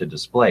bother to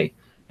display.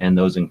 And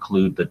those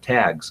include the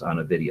tags on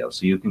a video.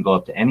 So you can go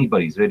up to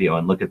anybody's video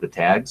and look at the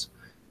tags,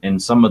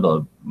 and some of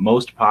the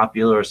most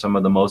popular, some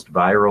of the most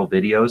viral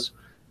videos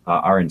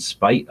are in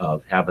spite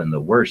of having the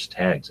worst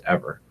tags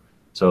ever.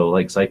 So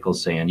like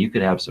Cycle's saying, you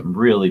could have some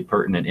really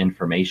pertinent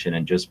information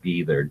and just be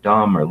either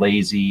dumb or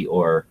lazy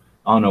or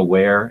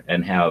unaware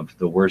and have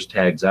the worst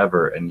tags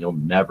ever, and you'll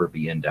never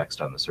be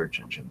indexed on the search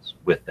engines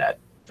with that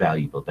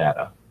valuable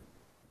data.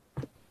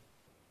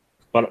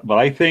 But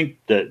I think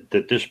that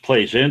this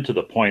plays into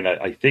the point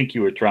I think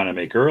you were trying to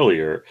make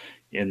earlier,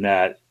 in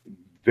that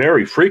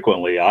very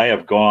frequently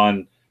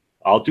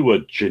I'll do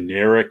a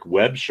generic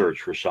web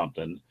search for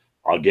something.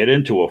 I'll get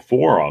into a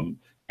forum,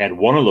 and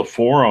one of the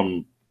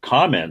forum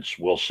comments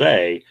will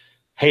say,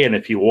 hey, and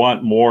if you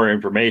want more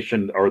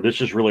information, or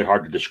this is really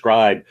hard to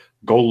describe,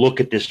 go look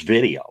at this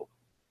video.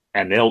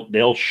 And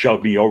they'll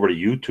shove me over to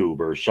YouTube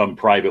or some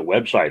private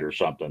website or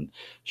something.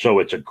 So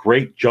it's a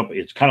great jump.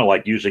 It's kind of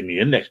like using the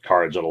index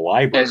cards at a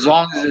library. As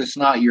long as it's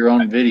not your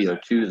own video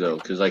too, though,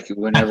 because like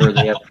whenever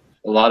they have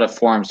a lot of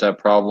forums have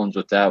problems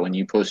with that when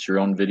you post your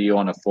own video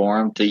on a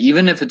forum, to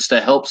even if it's to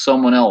help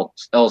someone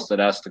else that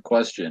asked the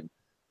question.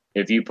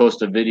 If you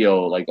post a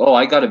video like, oh,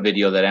 I got a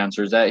video that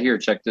answers that, here,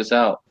 check this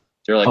out.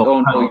 They're like,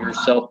 oh no, you're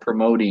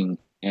self-promoting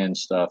and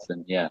stuff,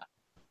 and yeah.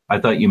 I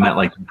thought you meant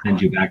like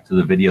send you back to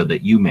the video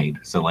that you made.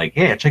 So like,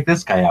 hey, check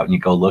this guy out, and you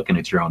go look, and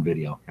it's your own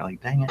video. You're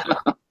like, dang it.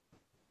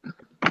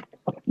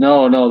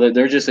 No,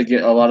 they're just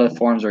a lot of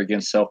forums are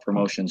against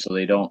self-promotion, so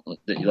they don't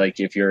like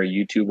if you're a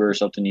YouTuber or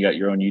something, you got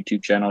your own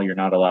YouTube channel, you're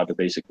not allowed to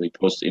basically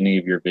post any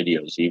of your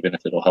videos, even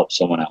if it'll help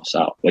someone else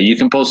out. But you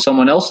can post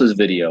someone else's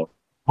video.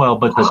 Well,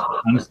 but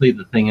honestly,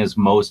 the thing is,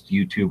 most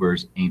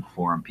YouTubers ain't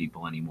forum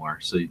people anymore,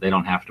 so they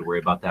don't have to worry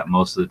about that.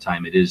 Most of the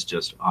time, it is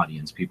just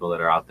audience people that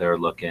are out there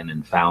looking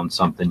and found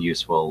something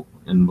useful,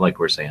 and like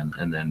we're saying,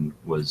 and then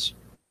was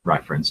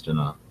referenced in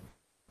a.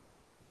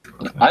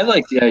 Okay. I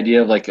like the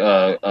idea of like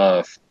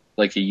a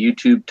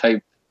YouTube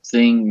type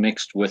thing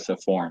mixed with a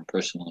forum.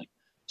 Personally,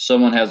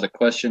 someone has a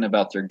question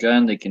about their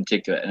gun, they can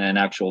take an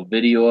actual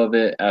video of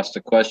it, ask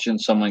the question.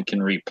 Someone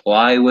can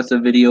reply with a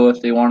video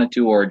if they wanted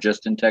to, or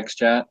just in text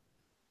chat.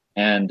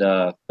 And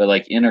but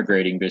like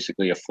integrating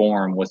basically a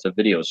forum with a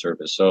video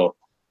service, so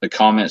the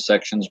comment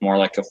section's more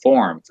like a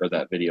forum for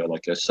that video,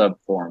 like a sub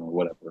forum or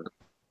whatever.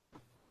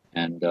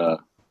 And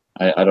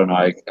I don't know,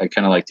 I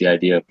kind of like the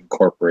idea of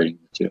incorporating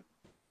the two.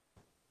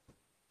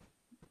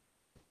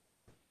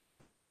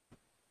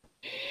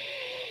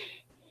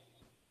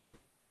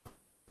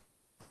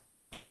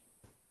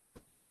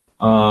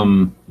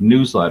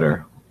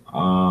 Newsletter.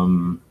 I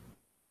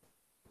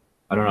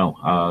don't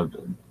know.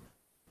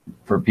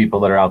 For people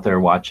that are out there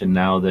watching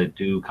now that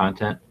do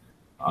content,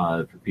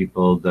 for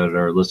people that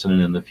are listening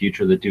in the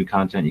future that do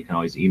content, you can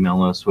always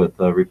email us with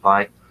a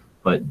reply.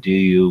 But do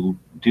you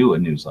do a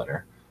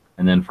newsletter?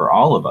 And then for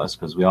all of us,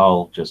 because we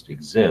all just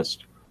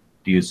exist,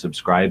 do you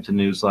subscribe to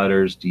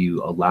newsletters? Do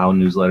you allow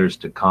newsletters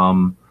to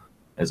come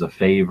as a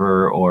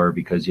favor or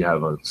because you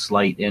have a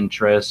slight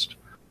interest?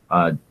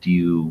 Do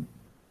you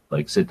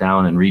like sit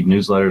down and read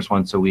newsletters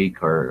once a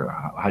week,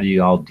 or how do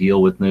you all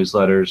deal with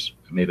newsletters?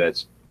 Maybe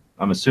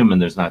I'm assuming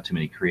there's not too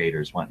many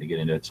creators wanting to get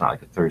into it. It's not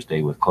like a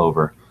Thursday with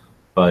Clover.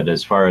 But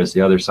as far as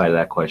the other side of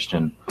that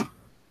question,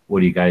 how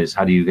do you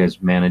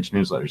guys manage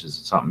newsletters? Is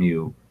it something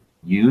you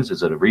use?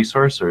 Is it a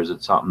resource, or is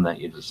it something that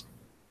you just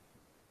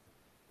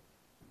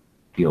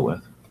deal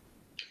with?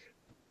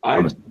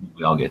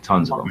 We all get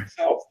tons of them.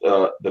 Myself,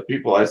 the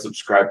people I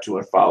subscribe to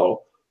and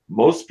follow,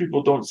 most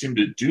people don't seem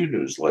to do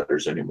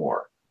newsletters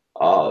anymore.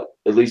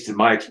 At least in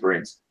my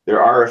experience,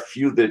 there are a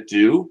few that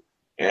do,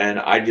 and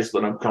I just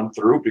let them come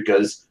through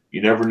because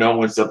you never know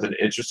when something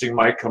interesting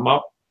might come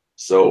up.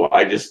 So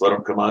I just let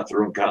them come on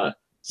through and kind of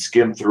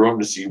skim through them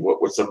to see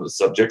what some of the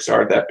subjects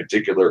are that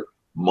particular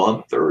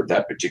month or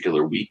that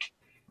particular week.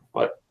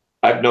 But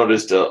I've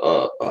noticed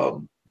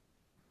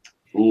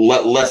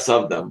less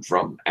of them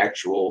from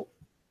actual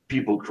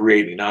people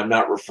creating. Now, I'm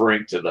not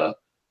referring to the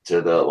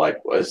like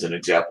as an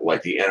example,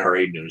 like the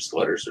NRA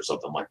newsletters or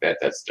something like that.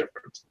 That's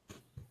different.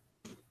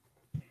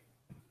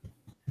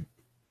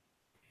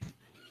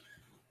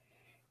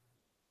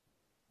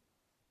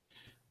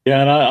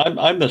 Yeah, and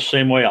I'm the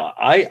same way.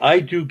 I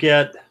do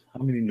get,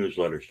 how many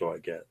newsletters do I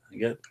get?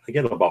 I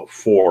get about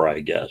 4,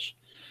 I guess,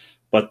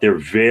 but they're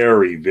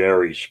very,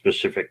 very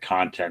specific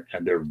content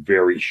and they're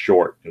very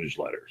short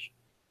newsletters.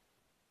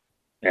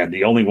 And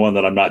the only one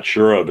that I'm not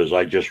sure of is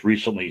I just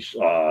recently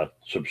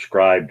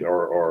subscribed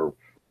or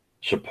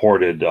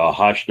supported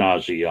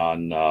Hashnazi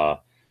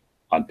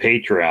on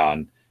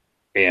Patreon,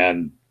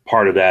 and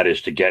part of that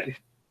is to get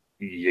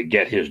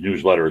his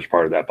newsletter as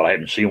part of that, but I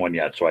haven't seen one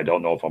yet, so I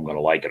don't know if I'm going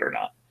to like it or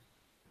not.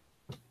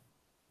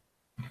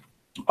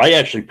 I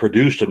actually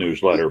produced a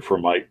newsletter for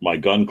my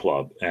gun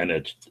club, and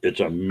it's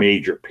a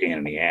major pain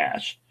in the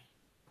ass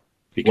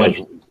because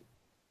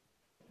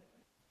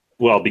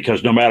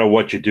no matter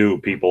what you do,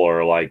 people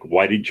are like,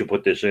 why didn't you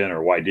put this in,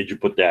 or why did you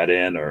put that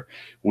in, or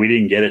we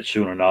didn't get it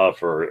soon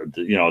enough, or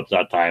it's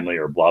not timely,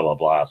 or blah blah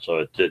blah.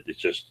 So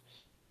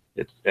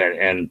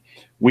and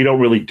we don't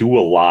really do a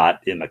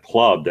lot in the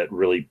club that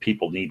really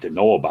people need to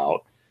know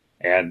about.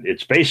 And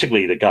it's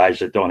basically the guys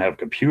that don't have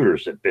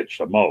computers that bitch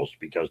the most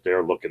because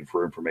they're looking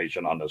for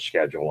information on the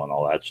schedule and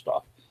all that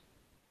stuff.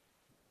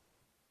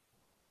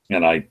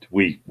 And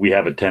we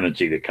have a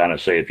tendency to kind of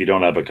say, if you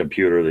don't have a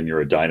computer, then you're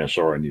a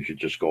dinosaur and you should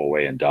just go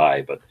away and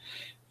die. But,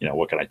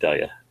 what can I tell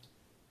you?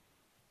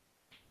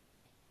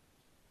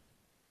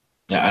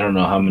 Yeah, I don't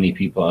know how many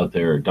people out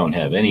there don't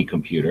have any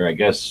computer. I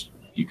guess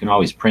you can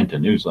always print a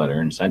newsletter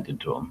and send it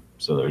to them.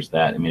 So there's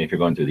that. I mean, if you're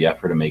going through the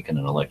effort of making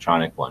an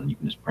electronic one, you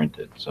can just print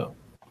it. So.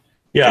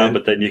 Yeah,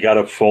 but then you got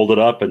to fold it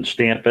up and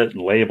stamp it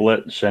and label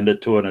it and send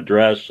it to an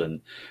address.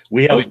 And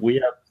we have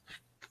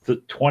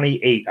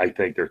 28, I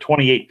think. There are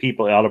 28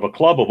 people out of a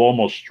club of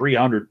almost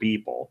 300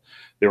 people.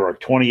 There are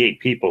 28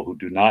 people who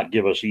do not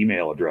give us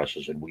email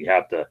addresses, and we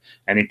have to,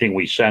 anything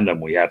we send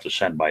them, we have to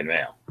send by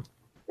mail.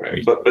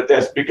 Right. But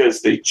that's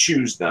because they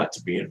choose not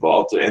to be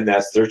involved, and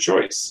that's their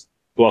choice.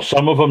 Well,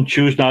 some of them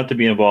choose not to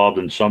be involved,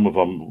 and some of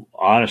them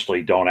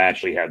honestly don't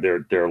actually have,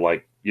 they're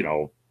like,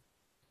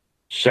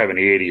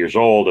 70, 80 years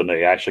old, and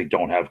they actually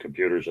don't have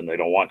computers, and they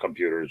don't want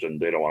computers, and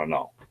they don't want to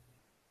know.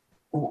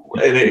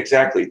 And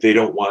exactly, they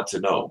don't want to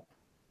know.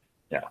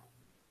 Yeah.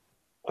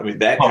 I mean,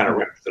 that kind of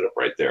wraps it up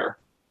right there.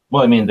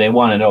 Well, I mean, they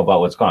want to know about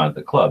what's going on at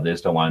the club. They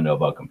just don't want to know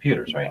about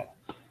computers, right?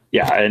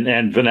 Yeah,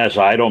 and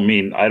Vanessa, I don't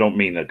mean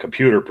a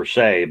computer per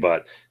se,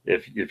 but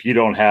if you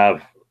don't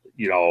have,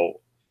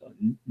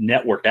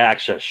 network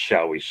access,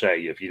 shall we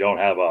say, if you don't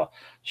have a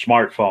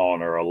smartphone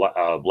or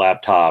a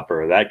laptop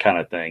or that kind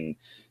of thing,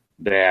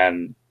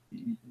 then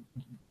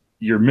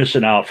you're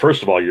missing out.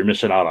 First of all, you're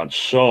missing out on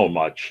so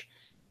much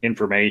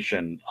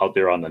information out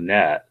there on the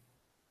net,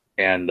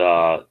 and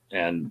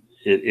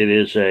it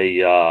is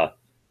a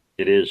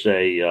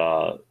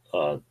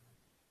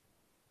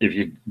if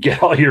you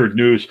get all your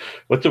news,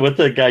 what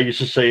the guy used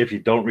to say, if you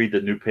don't read the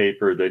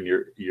newspaper, then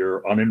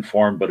you're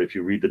uninformed, but if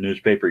you read the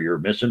newspaper, you're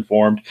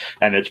misinformed.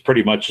 And it's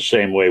pretty much the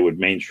same way with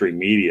mainstream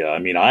media. I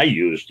mean, I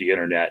use the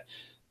internet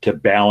to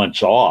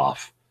balance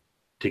off,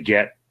 to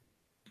get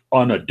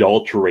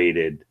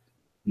unadulterated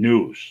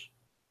news.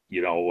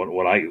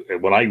 When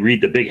I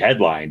read the big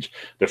headlines,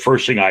 the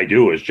first thing I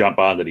do is jump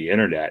onto the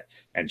internet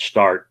and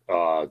start,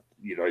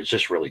 is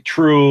this really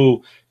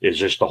true? Is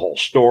this the whole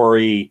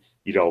story?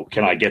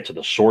 Can I get to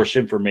the source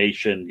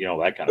information?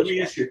 That kind of stuff. Let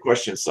me ask you a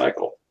question,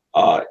 Cycle.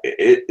 What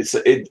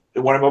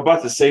I'm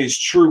about to say is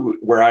true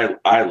where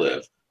I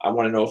live. I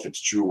want to know if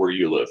it's true where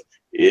you live.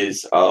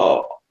 Is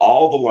all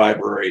the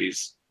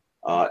libraries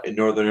in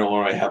Northern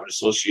Illinois have an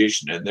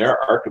association, and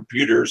there are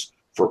computers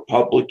for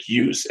public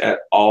use at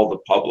all the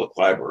public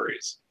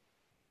libraries.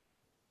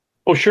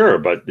 Oh, sure,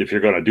 but if you're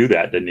going to do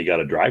that, then you got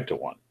to drive to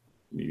one.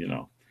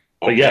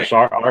 But okay. Yes,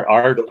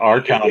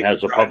 our town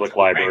has a public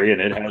library, and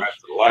it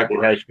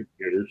has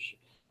computers.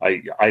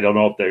 I don't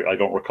know if I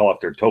don't recall if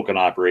they're token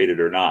operated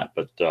or not,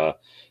 but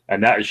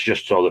and that is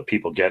just so that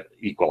people get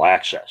equal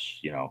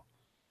access.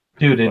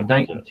 Dude, in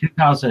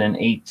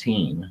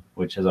 2018,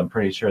 which is I'm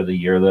pretty sure the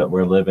year that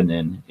we're living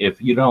in,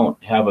 if you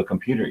don't have a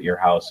computer at your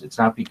house, it's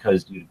not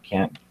because you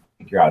can't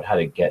figure out how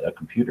to get a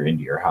computer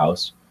into your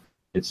house.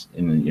 It's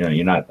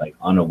you're not like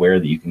unaware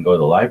that you can go to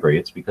the library.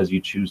 It's because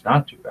you choose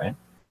not to, right?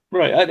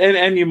 Right,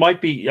 and you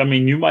might be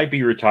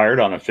retired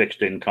on a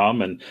fixed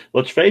income, and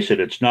let's face it,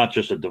 it's not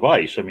just a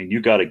device. I mean, you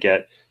got to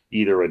get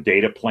either a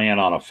data plan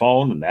on a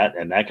phone, and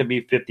that could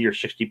be $50 or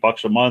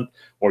 $60 a month,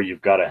 or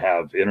you've got to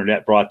have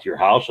internet brought to your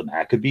house, and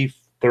that could be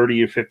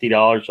 $30 or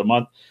 $50 a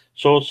month.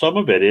 So some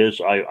of it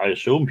is, I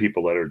assume,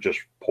 people that are just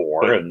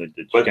poor,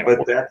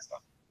 but that's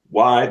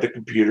why the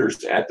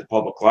computers at the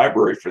public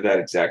library for that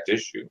exact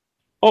issue.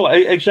 Oh,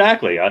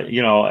 exactly.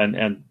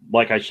 And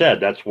like I said,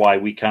 that's why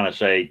we kind of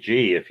say,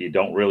 gee, if you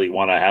don't really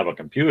want to have a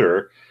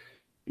computer,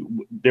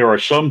 there are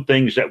some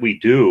things that we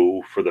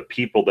do for the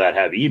people that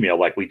have email,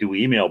 like we do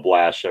email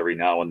blasts every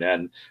now and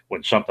then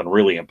when something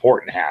really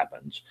important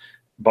happens,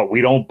 but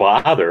we don't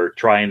bother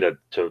trying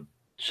to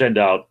send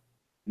out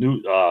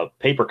new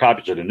paper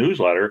copies of the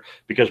newsletter,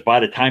 because by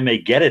the time they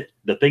get it,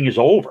 the thing is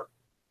over.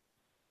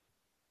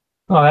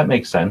 Well, that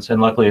makes sense.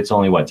 And luckily it's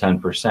only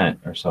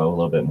 10% or so, a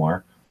little bit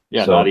more.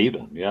 Yeah, so, not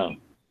even. Yeah.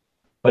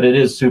 But it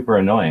is super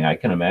annoying. I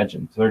can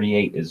imagine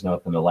 38 is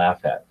nothing to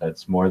laugh at.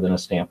 That's more than a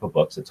stamp of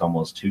books. It's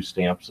almost two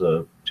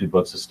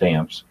books of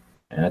stamps.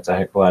 And that's a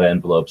heck of a lot of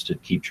envelopes to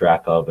keep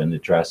track of, and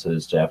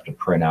addresses to have to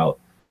print out.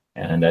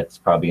 And that's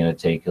probably going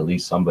to take at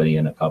least somebody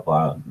in a couple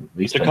hours, at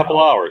least a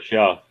couple hours,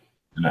 yeah.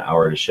 An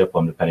hour to ship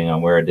them, depending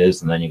on where it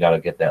is. And then you got to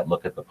get that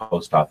look at the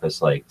post office,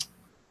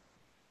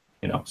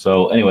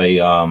 So anyway,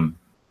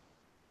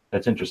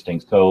 that's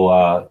interesting.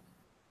 So,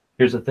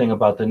 here's the thing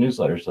about the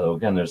newsletter. So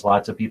again, there's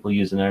lots of people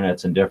using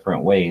internets in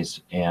different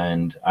ways,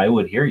 and I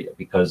would hear you,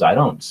 because I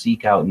don't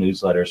seek out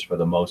newsletters for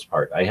the most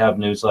part. I have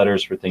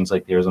newsletters for things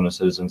like the Arizona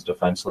Citizens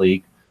Defense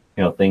League,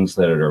 things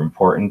that are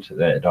important,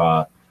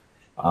 that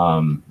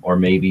or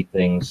maybe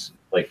things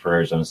like for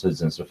Arizona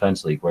Citizens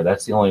Defense League, where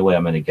that's the only way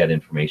I'm going to get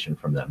information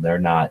from them. They're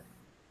not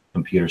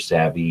computer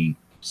savvy,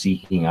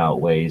 seeking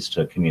out ways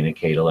to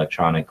communicate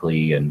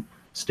electronically and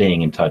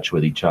staying in touch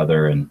with each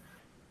other and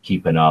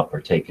keeping up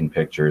or taking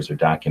pictures or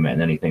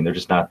documenting anything. They're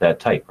just not that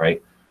type,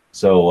 right?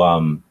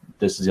 So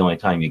this is the only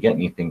time you get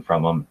anything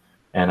from them.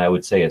 And I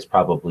would say it's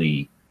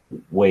probably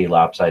way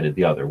lopsided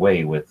the other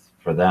way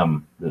for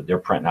them. They're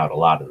printing out a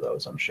lot of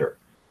those, I'm sure.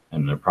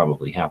 And they're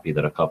probably happy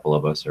that a couple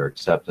of us are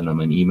accepting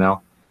them in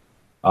email.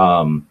 So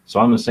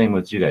I'm the same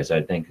with you guys.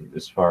 I think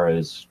as far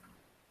as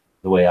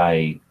the way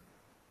I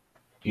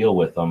deal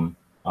with them,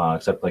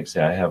 except like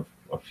say I have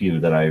a few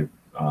that I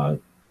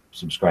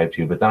subscribe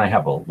to, but then I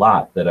have a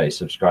lot that I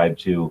subscribe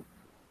to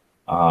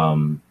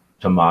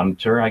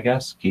monitor, I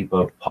guess, keep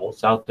a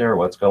pulse out there,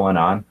 what's going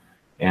on,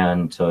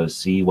 and to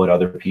see what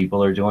other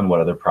people are doing, what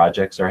other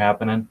projects are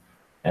happening.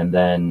 and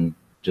then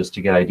just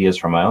to get ideas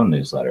for my own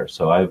newsletter.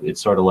 So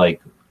it's sort of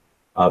like,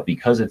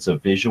 because it's a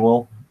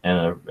visual and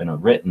a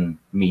written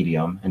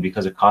medium, and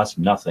because it costs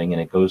nothing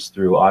and it goes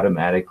through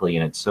automatically,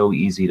 and it's so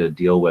easy to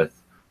deal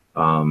with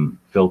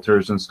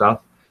filters and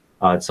stuff.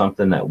 It's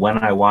something that when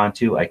I want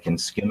to, I can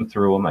skim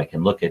through them. I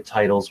can look at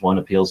titles. One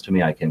appeals to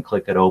me. I can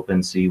click it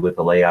open, see what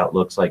the layout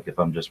looks like if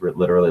I'm just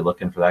literally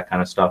looking for that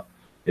kind of stuff.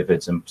 If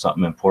it's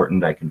something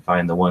important, I can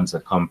find the ones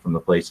that come from the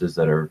places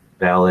that are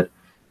valid.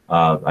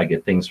 I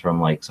get things from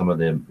like some of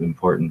the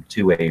important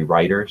 2A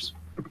writers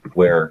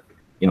where,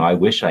 I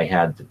wish I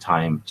had the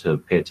time to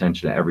pay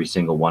attention to every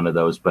single one of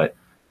those, but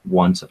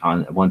once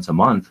a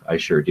month, I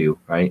sure do,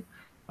 right?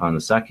 On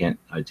the second,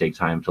 I take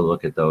time to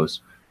look at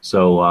those.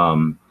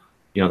 So,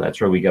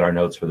 that's where we get our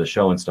notes for the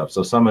show and stuff.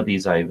 So some of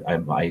these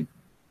I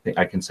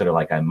consider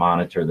like I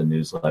monitor the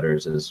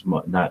newsletters as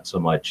not so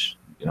much,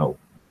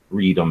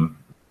 read them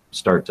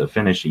start to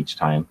finish each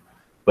time.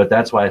 But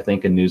that's why I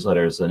think a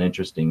newsletter is an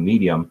interesting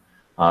medium.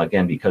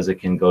 Again, because it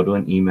can go to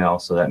an email,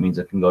 so that means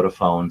it can go to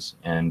phones.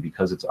 And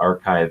because it's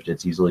archived,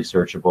 it's easily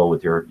searchable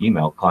with your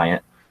email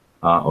client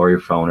or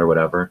your phone or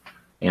whatever,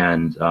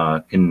 and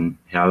can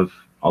have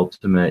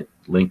ultimate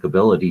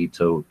linkability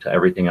to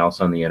everything else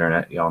on the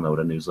internet. You all know what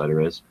a newsletter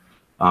is.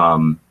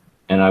 And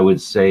I would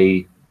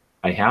say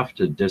I have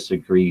to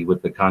disagree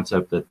with the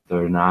concept that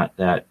they're not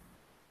that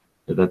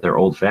they're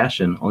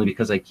old-fashioned, only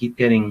because I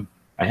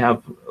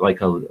have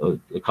like a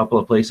couple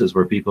of places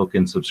where people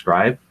can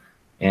subscribe,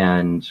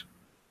 and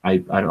I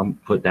don't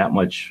put that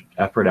much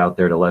effort out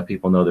there to let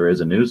people know there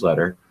is a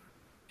newsletter,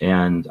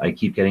 and I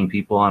keep getting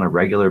people on a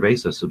regular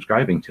basis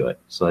subscribing to it.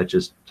 So that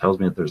just tells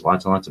me that there's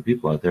lots and lots of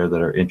people out there that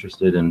are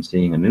interested in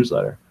seeing a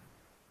newsletter.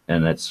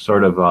 And that's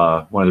sort of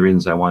one of the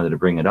reasons I wanted to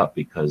bring it up,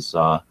 because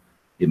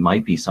it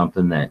might be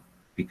something that,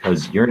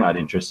 because you're not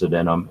interested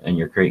in them and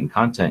you're creating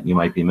content, you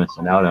might be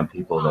missing out on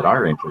people that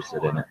are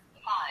interested in it.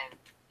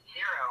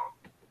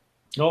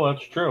 No,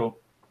 that's true.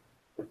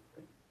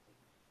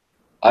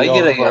 I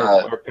get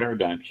our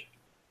paradigms.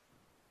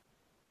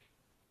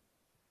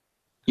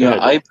 Yeah,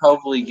 I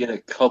probably get a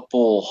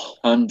couple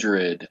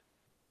hundred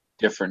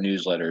different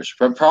newsletters,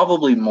 but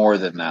probably more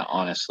than that,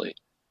 honestly,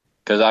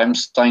 because I'm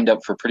signed up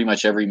for pretty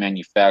much every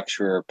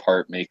manufacturer,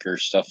 part maker,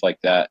 stuff like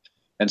that.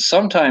 And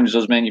sometimes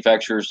those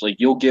manufacturers, like,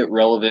 you'll get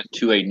relevant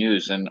to a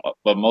news,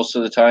 but most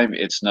of the time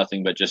it's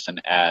nothing but just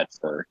an ad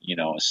for,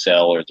 a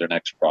sale or their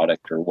next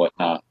product or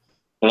whatnot.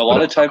 But a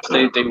lot of times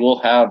they will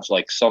have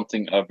like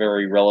a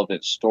very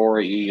relevant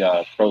story,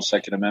 pro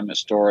Second Amendment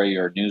story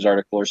or news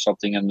article or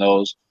something in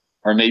those,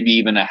 or maybe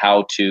even a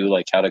how-to,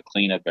 like how to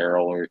clean a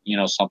barrel or,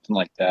 something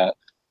like that.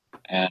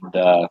 And,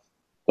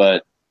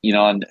 but,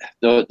 and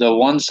the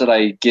ones that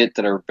I get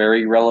that are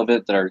very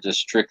relevant, that are just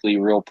strictly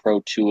real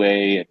pro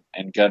 2A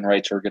and gun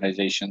rights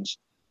organizations,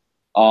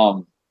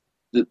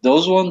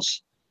 those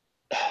ones,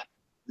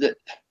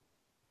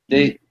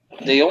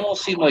 they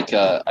almost seem like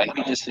I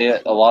hate to say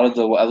it, a lot of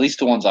at least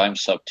the ones I'm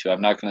sub to,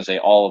 I'm not going to say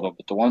all of them,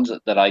 but the ones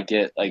that I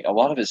get, like, a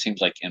lot of it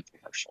seems like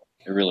infomercial.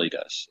 It really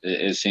does.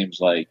 It seems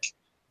like,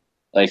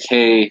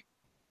 hey,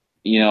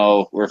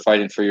 we're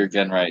fighting for your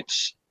gun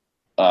rights,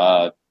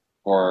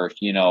 or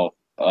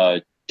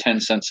 10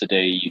 cents a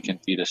day you can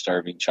feed a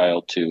starving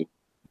child to,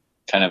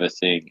 kind of a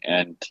thing.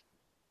 And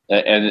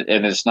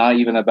it's not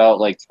even about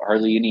like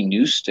hardly any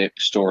news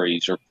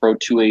stories or pro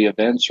 2A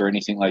events or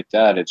anything like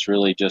that. It's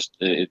really just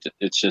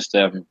it's just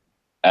them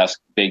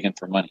begging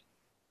for money.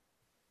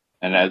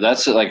 And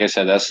that's, like I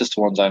said, that's just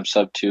the ones I'm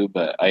sub to.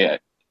 But I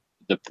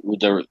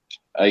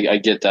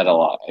get that a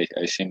lot.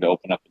 I seem to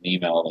open up an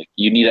email like,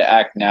 you need to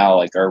act now.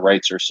 Like, our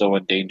rights are so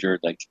endangered.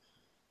 Like,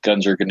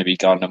 guns are going to be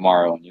gone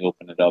tomorrow. And you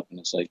open it up and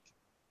it's like,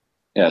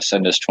 yeah,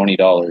 send us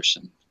 $20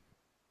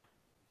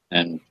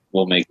 and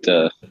we'll make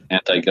the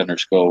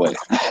anti-gunners go away.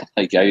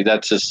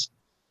 That's just,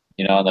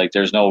 like,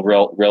 there's no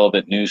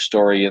relevant news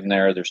story in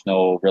there. There's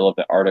no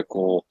relevant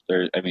article.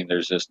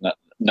 There's just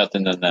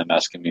nothing in them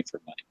asking me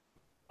for money.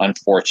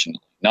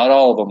 Unfortunately, not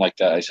all of them like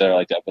that. I said it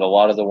like that, but a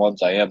lot of the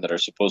ones I am that are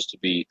supposed to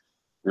be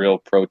real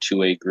pro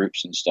 2A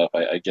groups and stuff,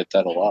 I get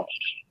that a lot.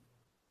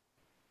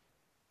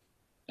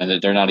 And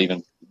that they're not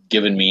even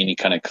giving me any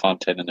kind of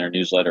content in their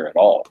newsletter at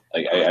all.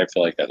 I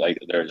feel like that, like,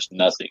 there's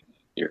nothing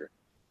here.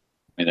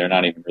 They're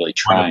not even really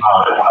trying.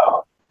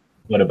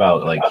 What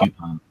about like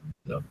coupons?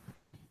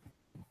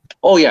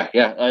 Oh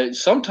yeah.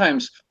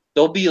 Sometimes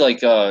there'll be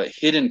like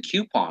hidden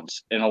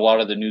coupons in a lot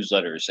of the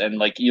newsletters, and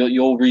like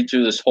you'll read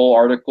through this whole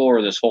article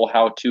or this whole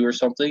how-to or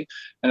something,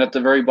 and at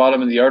the very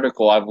bottom of the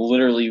article, I've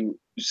literally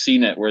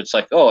seen it where it's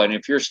like, oh, and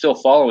if you're still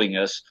following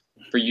us,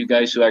 for you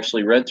guys who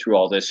actually read through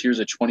all this, here's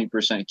a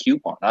 20%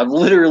 coupon. I've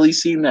literally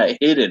seen that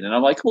hidden, and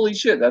I'm like, holy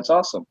shit, that's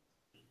awesome.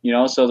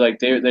 So like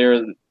they're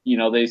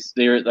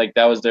like,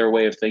 that was their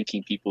way of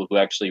thanking people who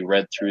actually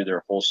read through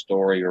their whole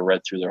story or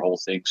read through their whole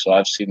thing. So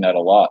I've seen that a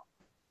lot.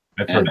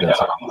 I've heard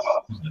that.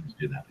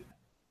 Do that.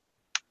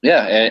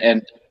 Yeah,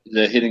 and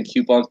the hidden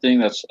coupon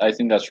thing, I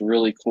think that's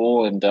really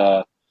cool. And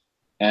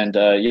And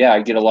yeah,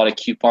 I get a lot of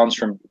coupons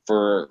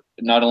for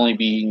not only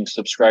being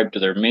subscribed to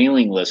their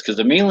mailing list, because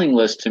the mailing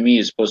list to me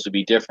is supposed to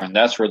be different.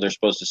 That's where they're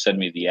supposed to send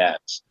me the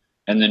ads.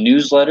 And the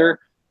newsletter,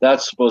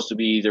 that's supposed to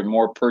be either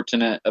more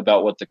pertinent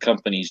about what the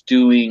company's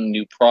doing,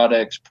 new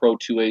products, Pro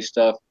 2A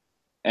stuff.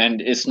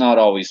 And it's not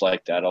always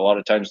like that. A lot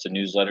of times the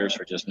newsletters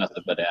are just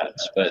nothing but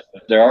ads. But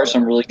there are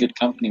some really good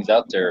companies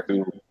out there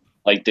who,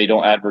 like, they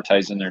don't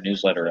advertise in their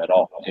newsletter at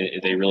all.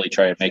 They really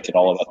try and make it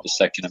all about the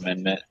Second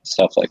Amendment,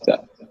 stuff like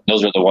that.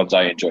 Those are the ones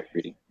I enjoy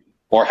reading.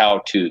 Or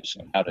how-tos,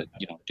 how to,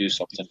 do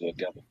something to a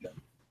gun.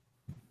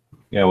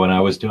 Yeah, when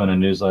I was doing a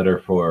newsletter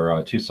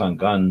for Tucson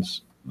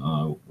Guns,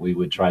 we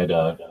would try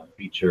to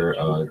feature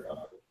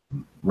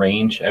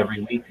range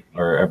every week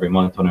or every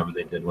month, whenever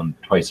they did one,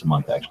 twice a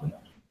month actually.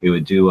 We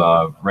would do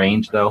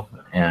range though,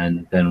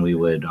 and then we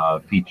would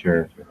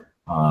feature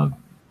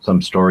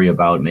some story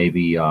about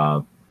maybe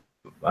I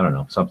don't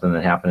know, something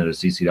that happened at a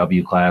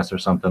CCW class or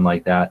something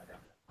like that.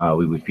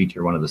 We would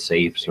feature one of the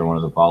safes or one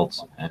of the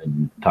vaults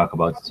and talk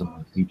about some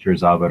of the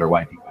features of it or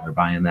why people are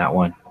buying that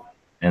one,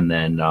 and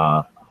then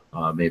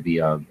maybe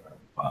a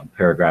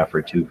paragraph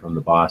or two from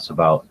the boss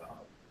about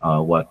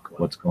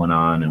what's going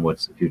on and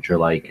what's the future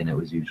like. And it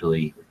was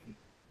usually,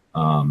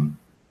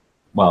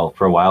 well,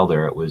 for a while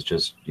there, it was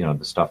just, the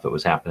stuff that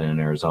was happening in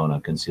Arizona,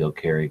 concealed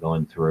carry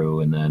going through,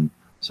 and then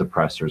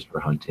suppressors for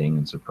hunting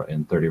and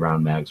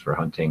 30-round mags for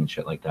hunting and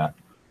shit like that.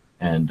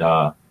 And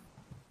I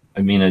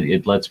mean,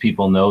 it lets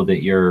people know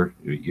that you're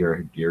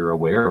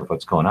aware of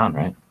what's going on,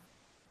 right,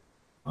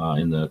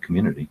 in the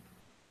community.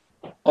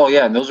 Oh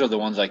yeah, and those are the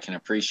ones I can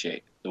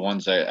appreciate. The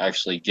ones that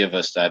actually give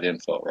us that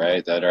info,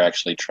 right? That are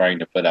actually trying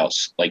to put out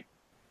like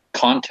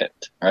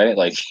content, right?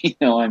 Like,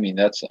 I mean,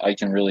 I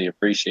can really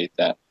appreciate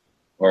that.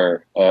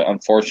 Where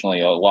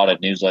unfortunately, a lot of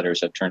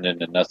newsletters have turned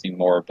into nothing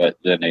more but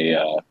than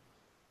a,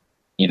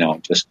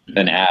 just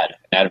an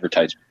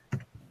advertisement.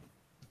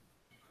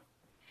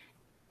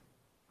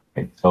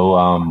 Okay,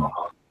 so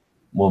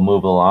we'll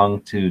move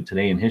along to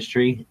today in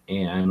history,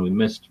 and we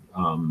missed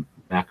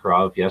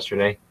Makarov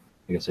yesterday.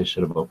 I guess I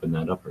should have opened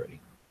that up already.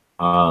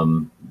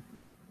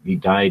 He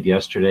died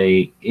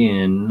yesterday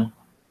in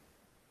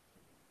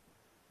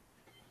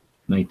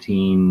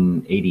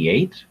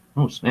 1988.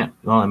 Oh, snap.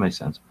 Well, that makes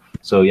sense.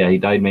 So, yeah, he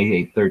died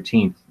May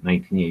 13th,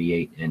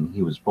 1988, and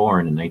he was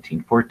born in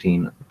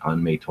 1914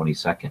 on May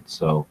 22nd.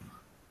 So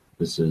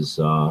this is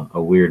a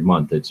weird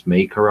month. It's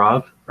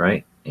Makarov,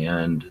 right?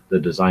 And the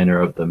designer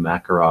of the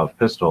Makarov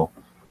pistol,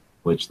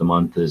 which the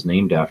month is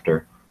named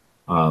after,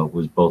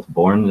 was both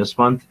born this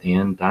month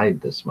and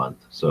died this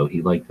month. So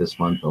he liked this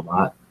month a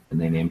lot, and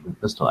they named the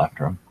pistol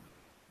after him.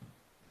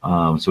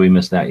 So we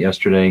missed that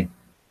yesterday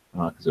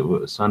because it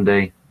was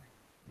Sunday.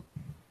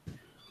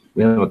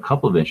 We have a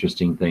couple of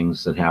interesting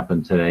things that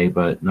happened today,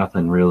 but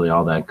nothing really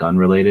all that gun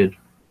related.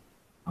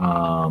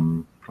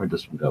 Where'd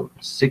this one go?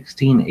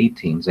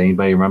 1618. Does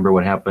anybody remember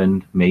what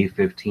happened May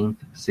 15th,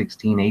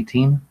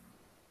 1618?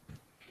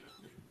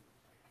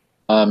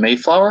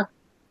 Mayflower?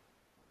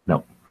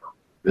 No.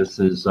 This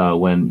is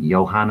when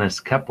Johannes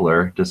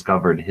Kepler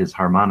discovered his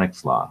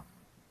harmonics law.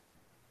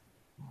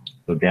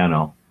 So,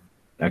 Dano,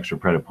 extra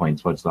credit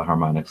points. What's the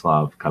harmonics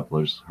law of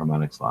Kepler's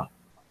harmonics law?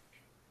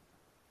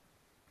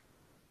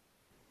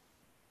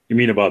 You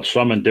mean about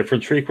sum and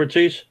difference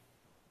frequencies?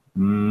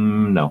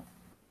 No.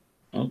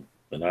 Oh,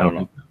 then I don't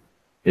know.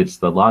 It's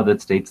the law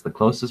that states the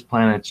closest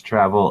planets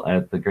travel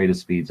at the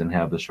greatest speeds and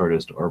have the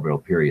shortest orbital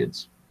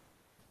periods.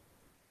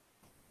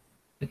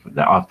 Off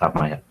the top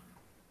of my head.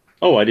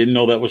 Oh, I didn't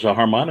know that was a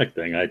harmonic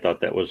thing. I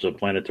thought that was a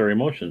planetary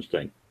motions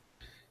thing.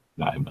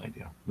 No, I have no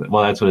idea.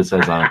 Well, that's what it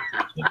says on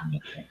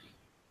it.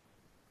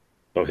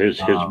 So his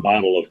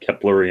model of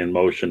Keplerian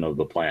motion of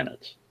the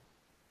planets.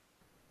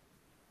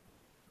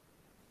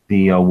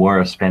 The War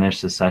of Spanish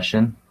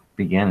Succession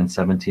began in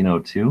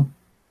 1702.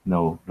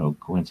 No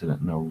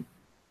coincidence, no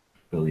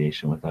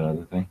affiliation with that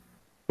other thing.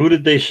 Who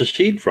did they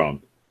secede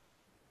from?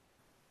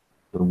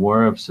 The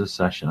War of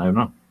Secession. I don't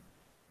know.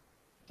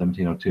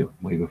 1702,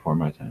 way before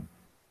my time.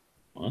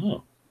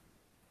 Oh.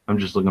 I'm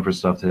just looking for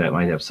stuff that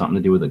might have something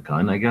to do with a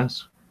gun, I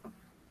guess.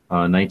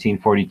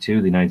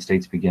 1942, the United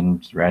States began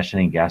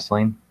rationing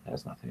gasoline. That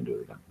has nothing to do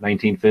with a gun.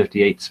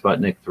 1958,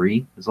 Sputnik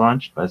 3 was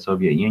launched by the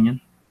Soviet Union.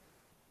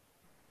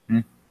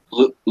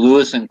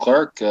 Lewis and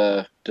Clark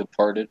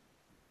departed.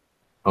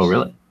 Oh,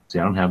 really? See,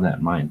 I don't have that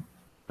in mind.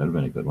 That would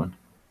have been a good one.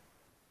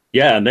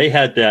 Yeah, and they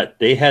had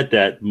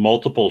that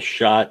multiple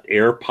shot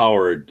air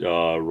powered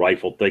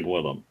rifle thing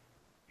with them.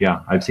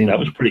 Yeah, I've seen that.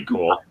 Was pretty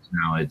cool.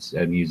 Now it's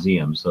at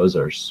museums. Those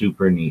are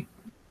super neat.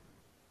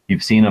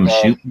 You've seen them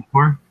shoot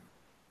before?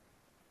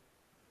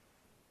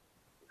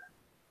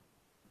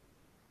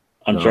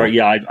 I'm sorry.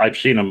 Yeah, I've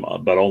seen them,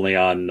 but only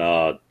on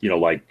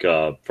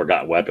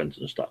forgotten weapons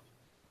and stuff.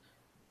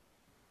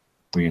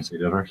 Were you gonna say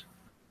that first?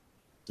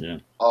 Yeah.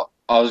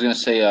 I was gonna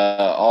say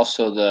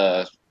also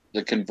the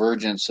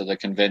convergence of the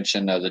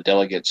convention of the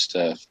delegates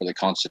for the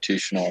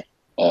constitutional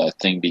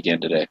thing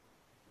began today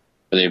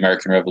for the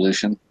American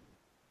Revolution.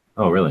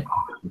 Oh, really?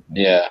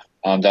 Yeah,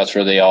 That's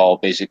where they all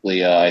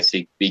basically, I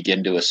think,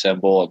 begin to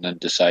assemble and then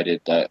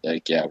decided that,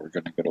 like, yeah, we're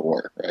going to go to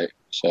war, right?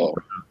 So,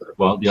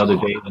 Well, the other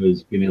day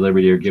was "Give Me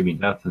Liberty or Give Me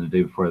Death," and the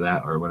day before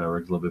that, or whatever,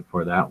 a little bit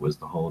before that, was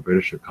the whole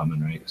British are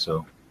coming, right?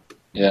 So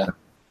yeah.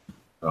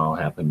 it all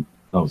happened.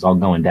 It was all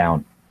going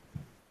down,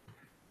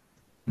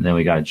 and then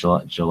we got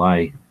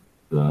July,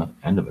 the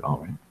end of it all,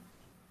 right?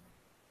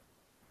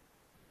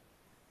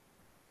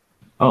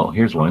 Oh,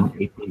 here's one.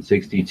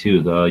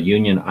 1862. The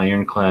Union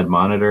ironclad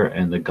Monitor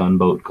and the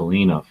gunboat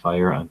Galena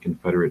fire on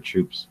Confederate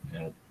troops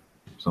at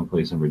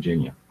someplace in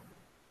Virginia.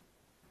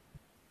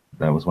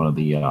 That was one of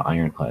the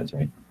ironclads,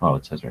 right? Oh,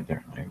 it says right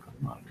there,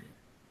 ironclad Monitor.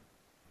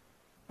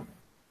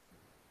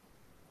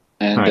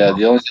 And All right.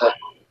 the only,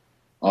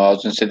 I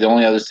was going to say, the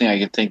only other thing I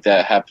can think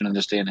that happened in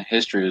this day in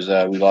history is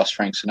we lost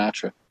Frank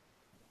Sinatra.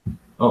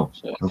 Oh,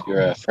 So if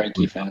you're a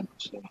Frankie fan,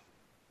 so.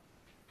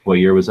 What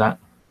year was that?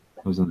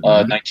 It was in the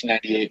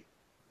 1998.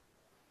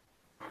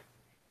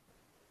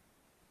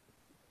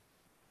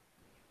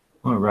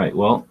 All right.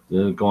 Well,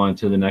 to go on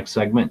to the next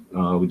segment,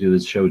 we do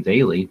this show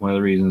daily. One of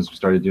the reasons we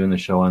started doing the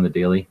show on the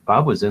daily,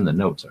 Bob was in the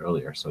notes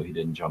earlier, so he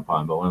didn't jump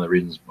on. But one of the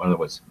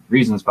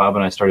reasons Bob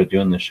and I started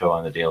doing this show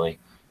on the daily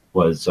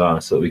was so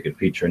that we could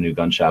feature a new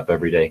gun shop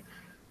every day.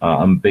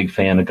 I'm a big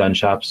fan of gun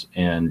shops,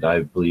 and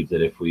I believe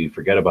that if we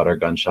forget about our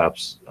gun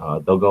shops,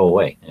 they'll go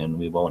away, and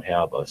we won't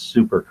have a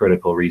super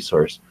critical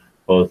resource,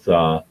 both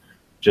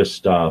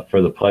just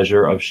for the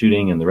pleasure of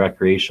shooting and the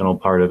recreational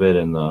part of it,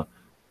 and the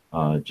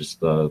just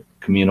the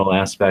communal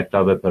aspect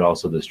of it, but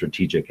also the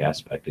strategic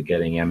aspect of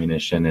getting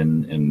ammunition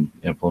and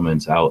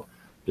implements out,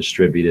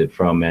 distributed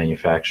from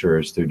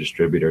manufacturers through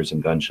distributors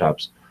and gun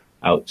shops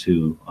out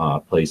to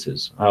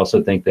places. I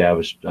also think they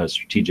have a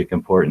strategic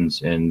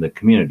importance in the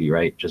community,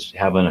 right? Just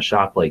having a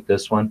shop like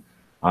this one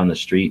on the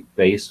street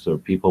base, so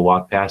people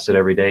walk past it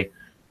every day.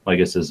 Well, I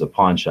guess it's a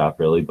pawn shop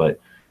really, but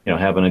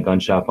having a gun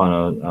shop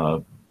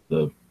on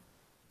the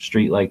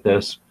street like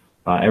this,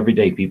 every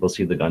day people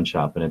see the gun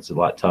shop, and it's a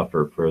lot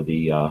tougher for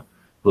the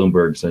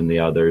Bloombergs and the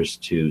others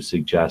to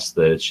suggest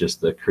that it's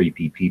just the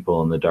creepy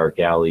people in the dark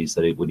alleys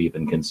that it would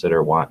even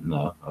consider wanting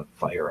a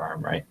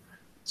firearm, right?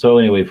 So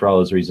anyway, for all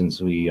those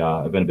reasons,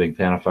 I've been a big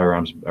fan of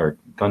firearms or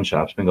gun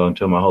shops, been going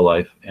to them my whole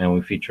life, and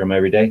we feature them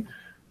every day.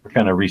 We're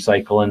kind of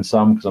recycling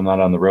some because I'm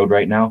not on the road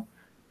right now.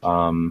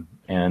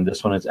 And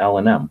this one is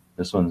L&M.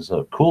 This one's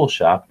a cool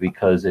shop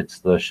because it's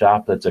the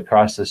shop that's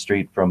across the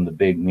street from the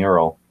big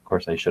mural. Of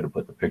course, I should have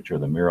put the picture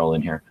of the mural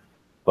in here.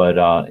 But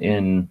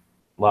in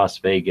Las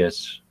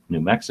Vegas, New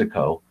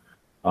Mexico,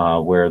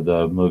 where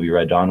the movie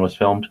Red Dawn was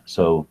filmed.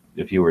 So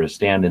if you were to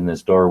stand in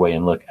this doorway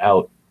and look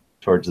out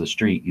towards the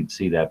street, you'd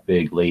see that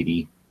big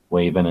lady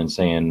waving and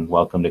saying,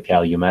 "Welcome to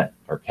Calumet,"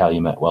 or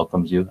Calumet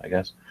welcomes you, I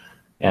guess.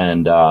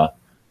 And,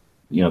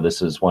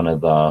 this is one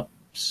of the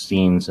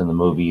scenes in the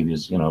movie.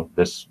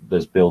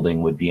 This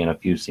building would be in a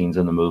few scenes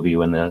in the movie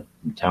when the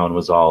town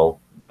was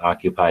all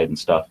occupied and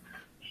stuff.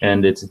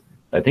 And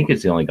I think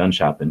it's the only gun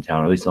shop in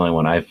town, or at least the only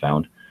one I've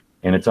found.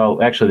 And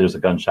actually there's a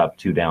gun shop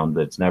 2 down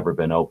that's never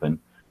been open.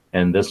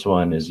 And this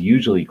one is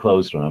usually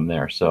closed when I'm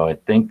there. So I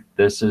think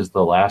this is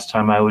the last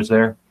time I was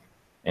there,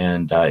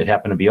 and it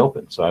happened to be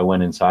open. So I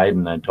went inside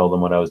and I told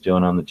them what I was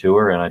doing on the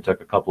tour, and I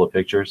took a couple of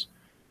pictures.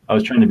 I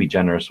was trying to be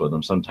generous with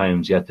them.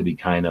 Sometimes you have to be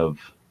kind of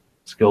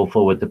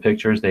skillful with the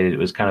pictures. It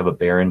was kind of a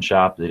barren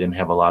shop. They didn't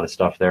have a lot of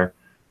stuff there.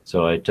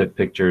 So I took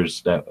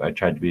pictures that I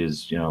tried to be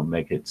as,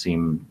 make it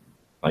seem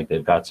like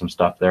they've got some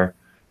stuff there.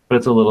 But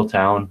it's a little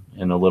town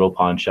and a little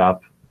pawn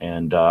shop.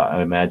 And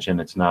I imagine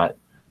it's not,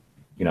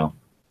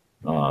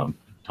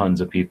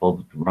 tons of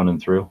people running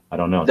through. I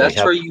don't know. That's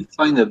where you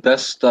find the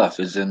best stuff,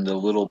 is in the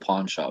little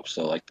pawn shops.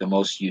 So like the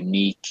most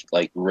unique,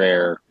 like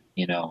rare,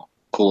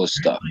 coolest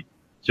stuff.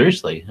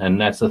 Seriously. And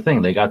that's the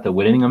thing. They got the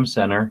Whittingham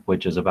Center,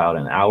 which is about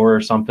an hour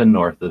or something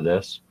north of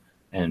this.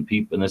 And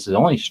this is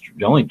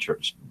the only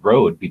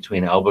road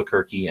between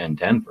Albuquerque and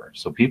Denver.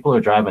 So people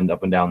are driving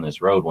up and down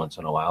this road once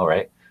in a while,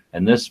 right?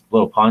 And this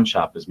little pawn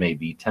shop is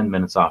maybe 10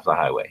 minutes off the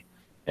highway.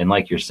 And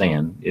like you're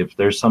saying, if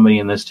there's somebody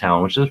in this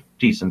town, which is a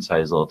decent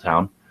sized little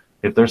town,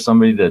 if there's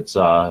somebody that's,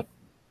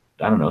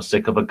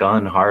 sick of a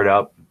gun, hard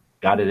up,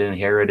 got it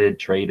inherited,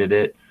 traded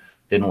it,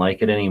 didn't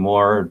like it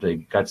anymore, they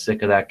got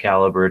sick of that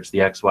caliber, it's the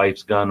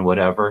ex-wife's gun,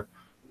 whatever,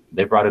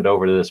 they brought it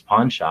over to this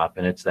pawn shop,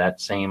 and it's that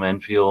same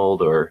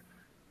Enfield or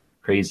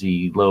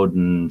crazy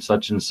loading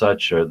such and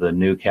such, or the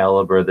new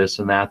caliber, this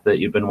and that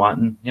you've been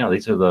wanting.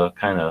 These are the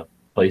kind of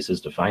places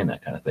to find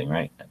that kind of thing,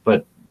 right?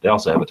 But they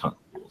also have a ton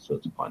of tools, so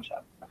it's a pawn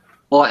shop.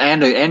 Well,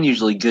 and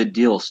usually good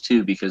deals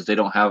too, because they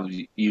don't have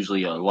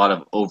usually a lot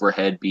of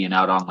overhead being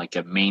out on like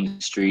a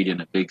main street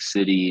in a big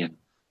city and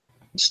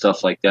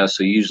stuff like that.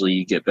 So usually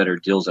you get better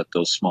deals at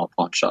those small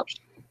pawn shops.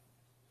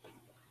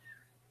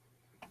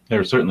 They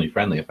were certainly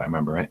friendly, if I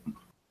remember right.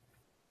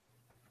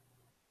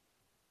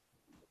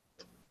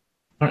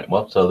 All right,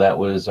 well, so that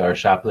was our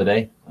shop of the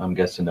day. I'm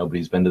guessing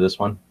nobody's been to this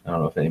one. I don't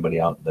know if anybody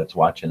out that's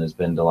watching has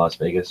been to Las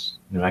Vegas,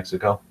 New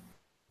Mexico.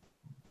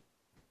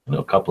 I know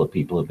a couple of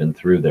people have been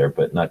through there,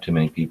 but not too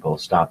many people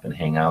stop and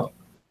hang out.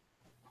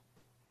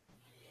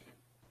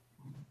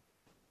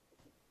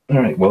 All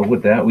right. Well,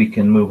 with that, we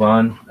can move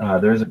on.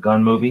 There's a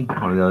gun movie.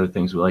 One of the other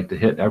things we like to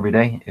hit every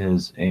day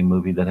is a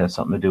movie that has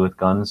something to do with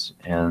guns,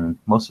 and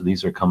most of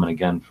these are coming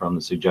again from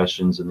the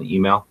suggestions in the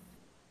email.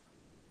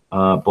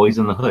 Boys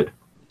in the Hood.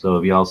 So,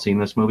 have you all seen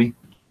this movie?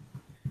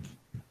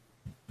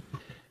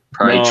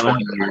 Probably No,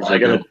 20 years I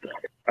ago.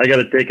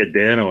 gotta take a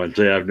Dano and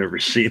say I've never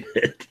seen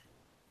it.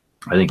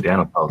 I think Dan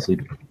will fall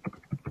asleep.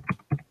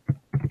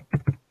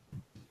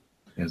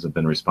 He hasn't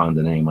been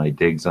responding to any of my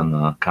digs on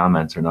the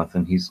comments or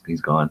nothing. He's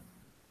gone.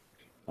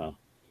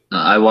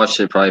 I watched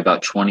it probably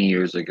about 20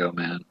 years ago,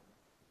 man.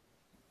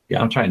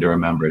 Yeah, I'm trying to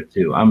remember it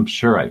too. I'm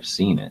sure I've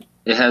seen it.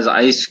 It has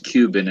Ice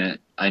Cube in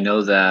it. I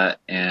know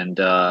that. And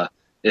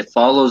it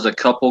follows a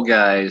couple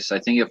guys. I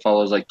think it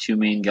follows like two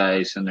main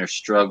guys and their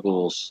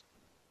struggles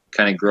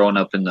kind of growing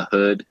up in the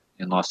hood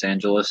in Los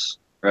Angeles,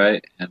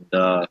 right?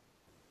 And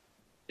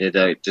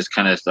it just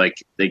kind of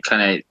like they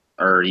kind of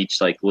are each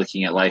like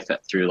looking at life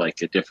through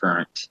like a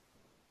different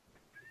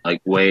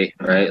like way,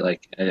 right?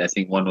 Like I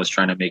think one was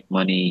trying to make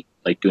money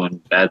like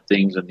doing bad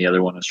things and the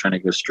other one was trying to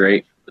go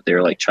straight, but they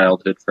were like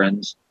childhood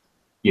friends.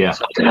 Yeah.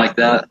 Something like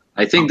that.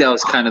 I think that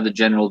was kind of the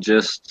general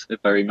gist, if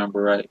I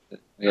remember right.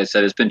 Like I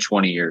said, it's been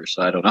 20 years,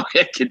 so I don't know.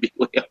 It could be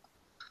way up.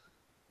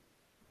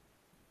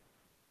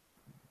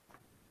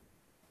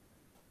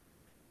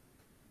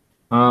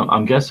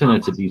 I'm guessing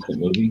it's a decent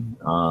movie,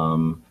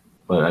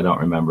 but I don't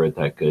remember it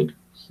that good.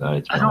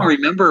 So I don't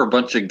remember a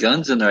bunch of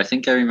guns in there. I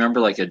think I remember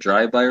like a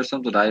drive-by or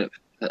something. I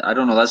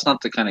don't know. That's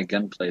not the kind of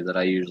gunplay that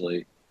I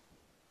usually.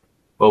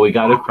 Well, we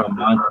got it from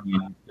Monty.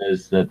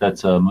 Says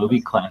that's a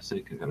movie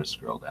classic. I gotta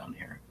scroll down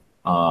here.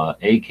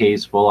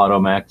 AK's full auto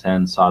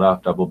Mac-10,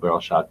 sawed-off double-barrel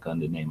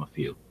shotgun, to name a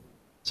few.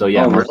 So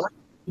yeah, Oh, most really? of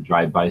the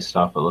drive-by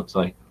stuff. It looks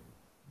like.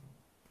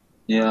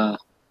 Yeah.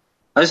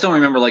 I just don't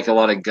remember like a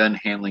lot of gun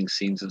handling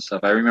scenes and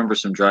stuff. I remember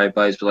some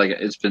drive-bys, but like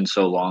it's been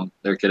so long.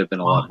 There could have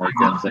been a lot more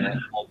guns in it.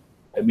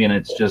 I mean,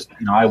 it's just,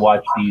 I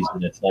watch these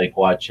and it's like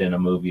watching a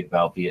movie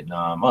about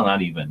Vietnam. Well,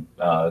 not even,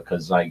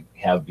 because I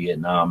have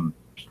Vietnam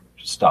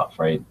stuff,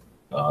 right?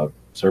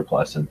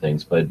 Surplus and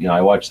things. But,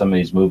 I watch some of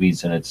these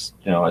movies and it's,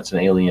 it's an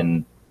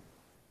alien.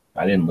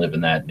 I didn't live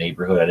in that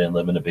neighborhood. I didn't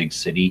live in a big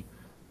city.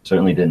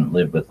 Certainly didn't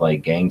live with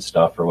like gang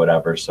stuff or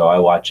whatever. So I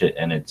watch it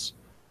and it's,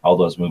 all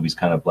those movies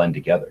kind of blend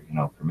together,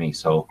 for me.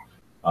 So,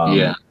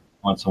 Yeah.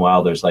 once in a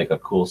while, there's like a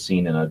cool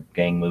scene in a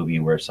gang movie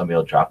where somebody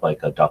will drop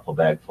like a duffel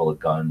bag full of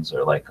guns,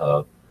 or like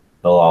they'll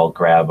all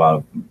grab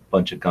a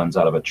bunch of guns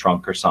out of a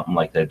trunk or something,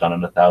 like they've done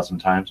it 1,000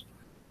 times.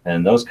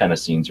 And those kind of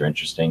scenes are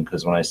interesting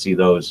because when I see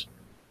those,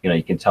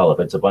 you can tell if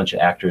it's a bunch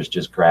of actors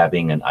just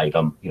grabbing an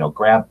item,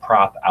 grab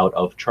prop out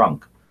of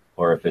trunk,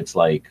 or if it's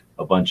like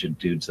a bunch of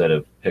dudes that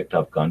have picked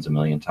up guns a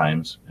million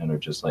times and are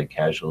just like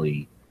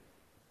casually,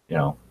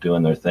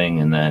 doing their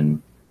thing. And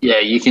then, Yeah,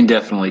 you can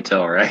definitely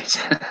tell, right?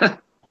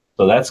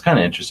 so that's kind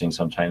of interesting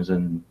sometimes.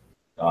 And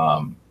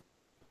I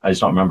just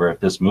don't remember if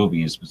this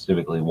movie is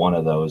specifically one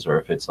of those, or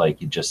if it's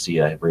like you just see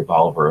a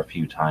revolver a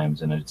few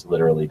times and it's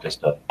literally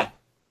just a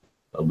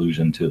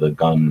allusion to the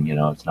gun.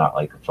 It's not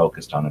like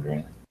focused on it or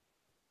anything.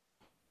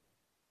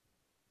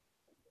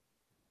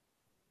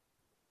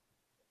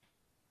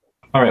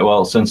 All right.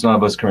 Well, since none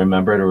of us can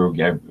remember it, are we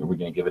going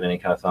to give it any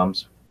kind of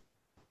thumbs?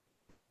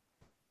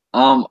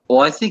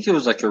 Well, I think it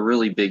was like a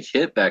really big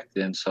hit back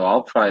then, so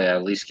I'll probably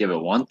at least give it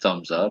one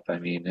thumbs up. I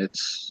mean, Yeah,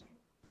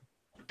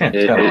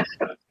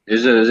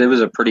 it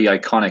was a pretty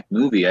iconic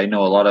movie. I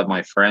know a lot of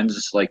my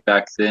friends like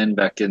back in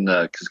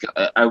because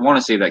I want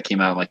to say that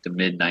came out in like the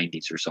mid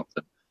 '90s or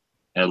something,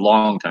 a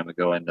long time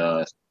ago, and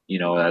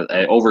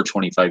over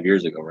 25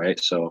 years ago, right?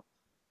 So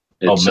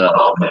it's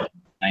 91.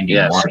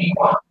 yeah.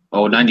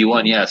 Oh,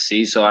 91, yeah.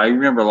 See, so I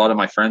remember a lot of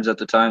my friends at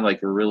the time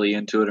like were really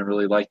into it and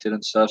really liked it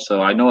and stuff.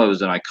 So I know it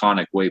was an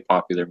iconic, way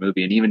popular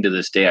movie, and even to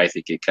this day, I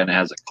think it kind of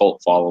has a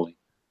cult following.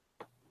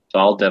 So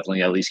I'll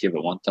definitely at least give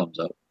it one thumbs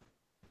up.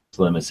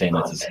 Slim is saying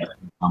that's a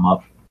thumb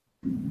up.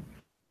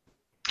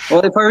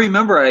 Well, if I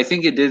remember, I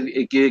think it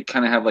did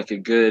kind of have like a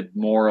good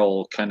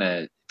moral kind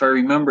of. If I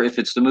remember, if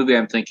it's the movie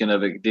I'm thinking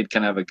of, it did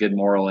kind of have a good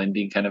moral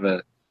ending, kind of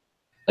a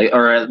like,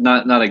 or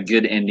not a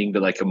good ending,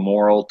 but like a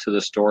moral to the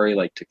story,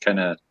 like to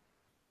kind of.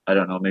 I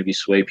don't know, maybe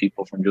sway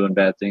people from doing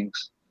bad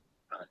things.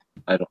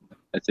 I don't know.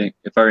 I think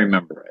if I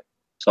remember right.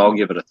 So I'll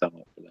give it a thumb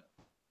up for that.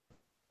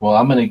 Well,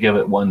 I'm going to give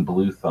it one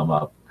blue thumb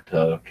up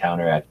to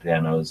counteract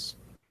Dano's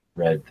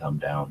red thumb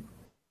down.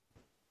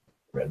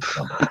 Red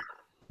thumb up.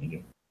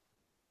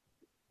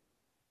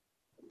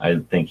 I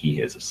think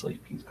he is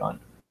asleep. He's gone.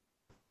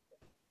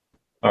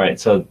 All right.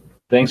 So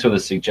thanks for the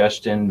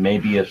suggestion.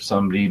 Maybe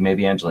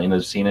maybe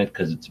Angelina's seen it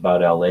because it's about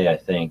LA, I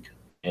think.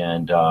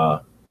 And,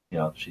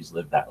 she's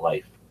lived that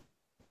life.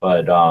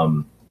 But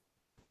and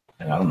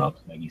I don't know if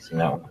Maggie's seen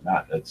that one or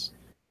not. That's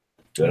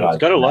good. It's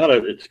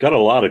got a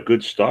lot of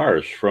good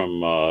stars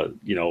from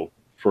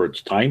for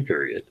its time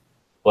period.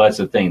 Well, that's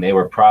the thing. They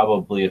were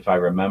probably, if I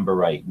remember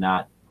right,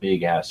 not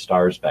big ass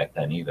stars back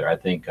then either. I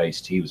think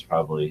Ice Cube was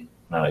probably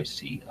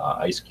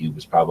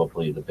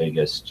the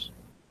biggest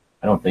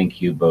I don't think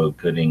Cuba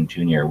Gooding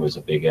Jr. was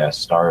a big ass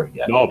star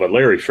yet. No, but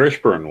Larry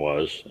Fishburne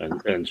was,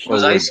 and so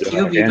Was Ice was,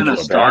 Cube even a Angela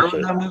star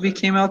when Bassett. that movie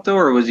came out, though,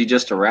 or was he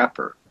just a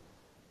rapper?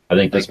 I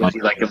think Like, this was might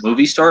he like a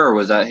movie star, or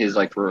was that his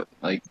like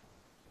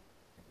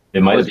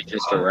it might was have he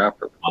just a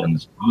rapper?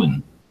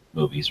 doing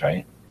movies,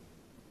 right?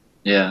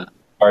 Yeah.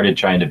 Started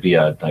trying to be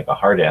a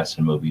hard ass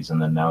in movies, and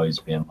then now he's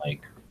being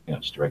like,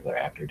 just a regular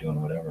actor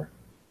doing whatever.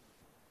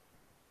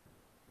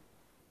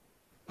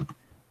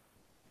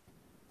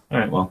 All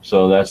right, well,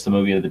 so that's the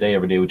movie of the day.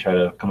 Every day we try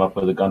to come up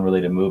with a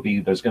gun-related movie.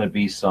 There's going to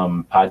be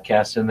some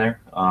podcasts in there.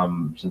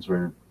 Since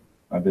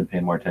I've been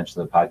paying more attention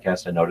to the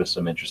podcast, I noticed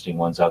some interesting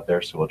ones out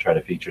there, so we'll try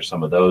to feature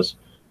some of those.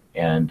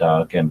 And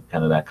again,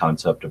 kind of that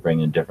concept of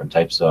bringing different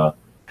types of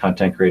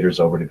content creators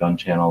over to gun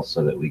channels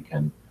so that we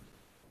can,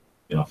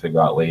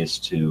 figure out ways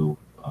to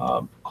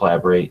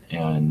collaborate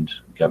and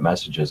get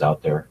messages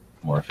out there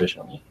more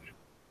efficiently.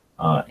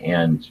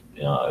 And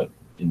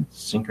in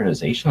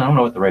synchronization, I don't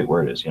know what the right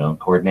word is,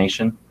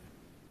 coordination.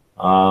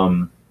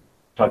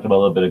 Talked about a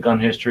little bit of gun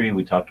history.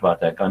 We talked about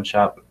that gun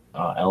shop,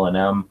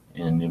 L&M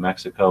in New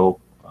Mexico.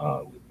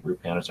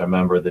 Rupan is our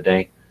member of the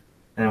day.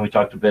 And we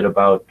talked a bit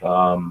about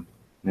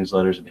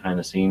newsletters and behind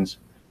the scenes.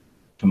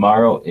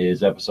 Tomorrow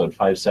is episode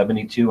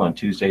 572. On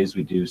Tuesdays,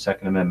 we do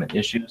Second Amendment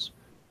issues.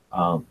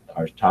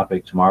 Our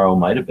topic tomorrow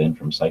might have been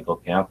from Cycle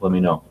Camp. Let me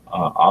know.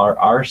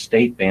 Are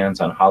state bans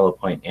on hollow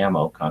point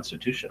ammo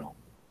constitutional?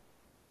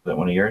 Is that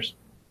one of yours?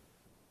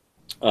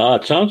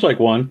 It sounds like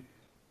one.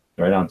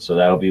 Right on. So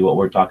that'll be what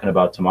we're talking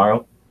about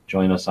tomorrow.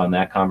 Join us on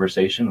that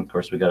conversation. Of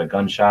course, we got a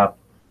gun shop.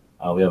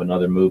 We have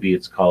another movie.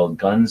 It's called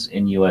Guns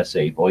in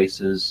USA,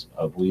 Voices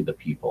of We the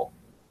People.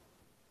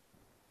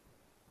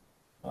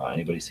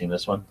 Anybody seen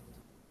this one?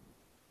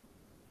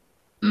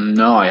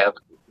 No, I haven't.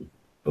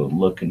 Go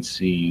look and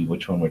see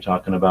which one we're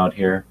talking about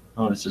here.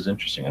 Oh, this is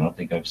interesting. I don't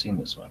think I've seen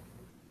this one.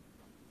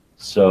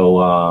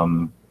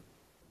 So,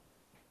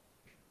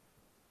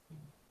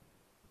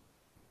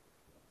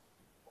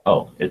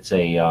 it's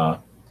a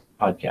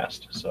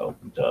podcast. So,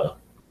 duh.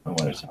 I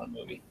want to sound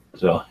movie.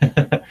 So,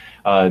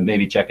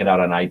 maybe check it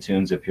out on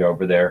iTunes if you're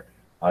over there.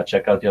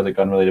 Check out the other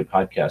gun-related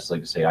podcasts.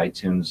 Like I say,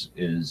 iTunes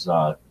is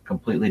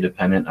completely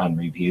dependent on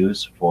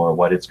reviews for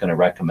what it's going to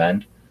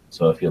recommend.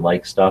 So if you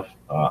like stuff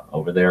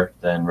over there,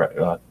 then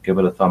give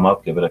it a thumb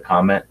up, give it a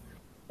comment,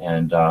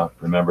 and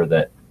remember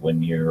that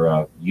when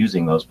you're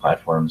using those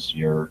platforms,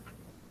 you're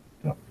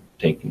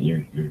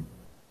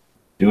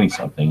doing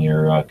something.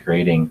 You're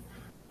creating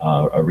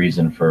a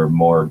reason for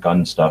more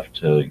gun stuff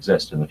to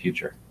exist in the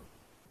future.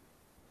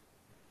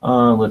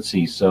 Let's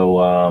see.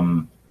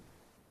 So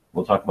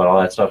we'll talk about all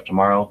that stuff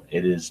tomorrow.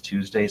 It is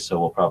Tuesday, so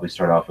we'll probably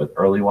start off with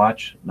early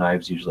watch.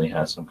 Knives usually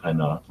has some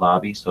kind of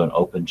lobby, so an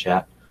open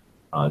chat.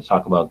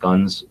 Talk about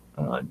guns.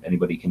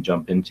 Anybody can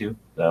jump into.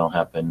 That'll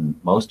happen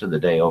most of the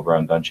day over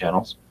on gun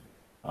channels.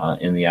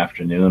 In the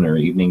afternoon or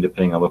evening,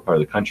 depending on what part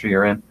of the country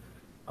you're in.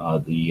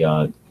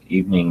 The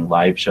evening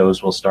live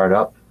shows will start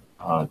up.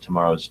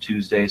 Tomorrow's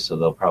Tuesday, so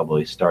they'll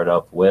probably start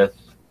up with,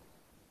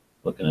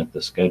 looking at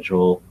the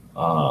schedule,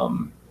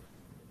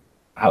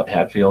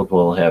 Hatfield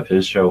will have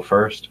his show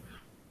first.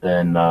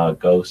 Then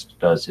Ghost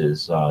does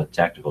his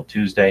Tactical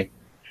Tuesday.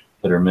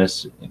 Hit or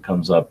Miss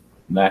comes up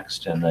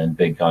next, and then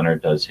Big Gunner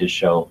does his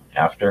show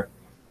after.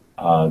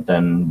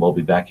 Then we'll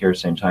be back here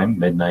same time,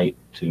 midnight,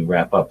 to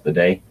wrap up the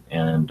day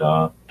and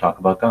talk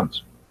about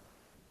guns.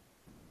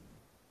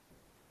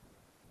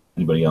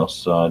 Anybody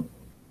else?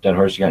 Dead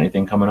Horse, you got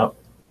anything coming up?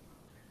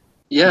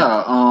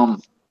 Yeah,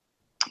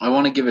 I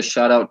want to give a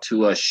shout out to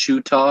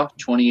Shootaw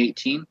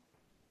 2018.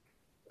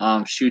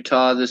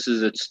 Shootaw, this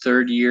is its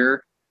third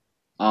year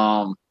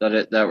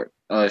that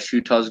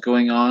Shootaw's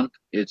going on.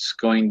 It's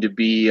going to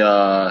be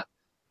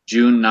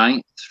June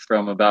 9th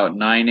from about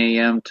 9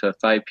 a.m. to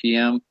 5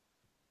 p.m.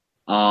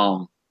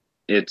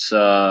 It's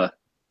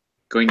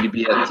going to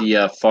be at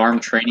the farm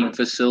training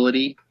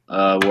facility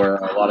where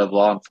a lot of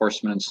law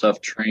enforcement and stuff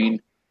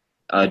train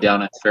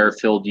down in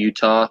Fairfield,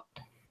 Utah,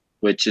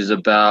 which is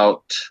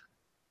about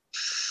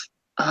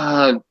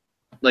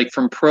like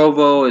from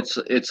Provo,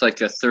 it's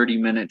like a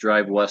 30-minute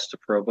drive west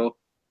of Provo,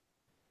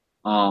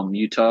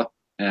 Utah.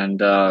 And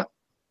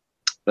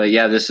but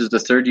yeah, this is the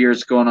third year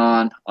it's going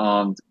on.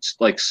 It's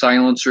like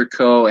Silencer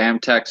Co.,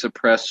 Amtac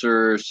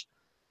suppressors,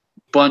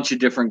 bunch of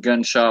different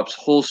gun shops,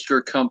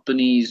 holster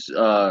companies,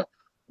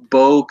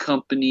 bow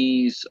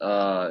companies,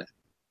 dead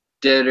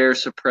air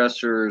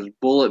suppressors,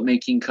 bullet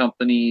making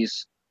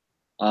companies,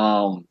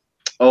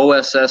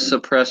 OSS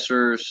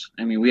suppressors.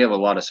 I mean, we have a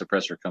lot of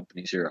suppressor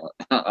companies here,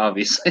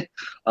 obviously.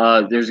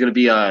 There's going to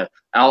be a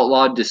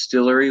Outlawed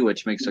Distillery,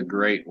 which makes a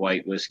great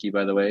white whiskey,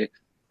 by the way.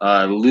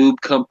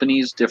 Lube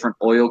companies, different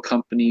oil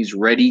companies,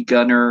 Ready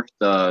Gunner.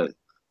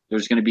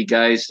 There's going to be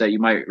guys that you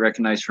might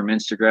recognize from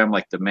Instagram,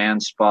 like the Man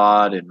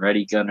Spot and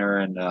Ready Gunner,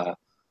 and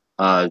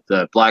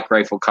the Black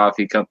Rifle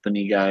Coffee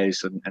Company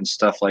guys and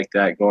stuff like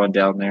that going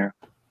down there.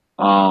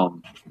 So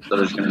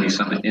there's going to be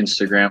some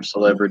Instagram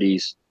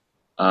celebrities.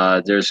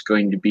 There's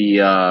going to be,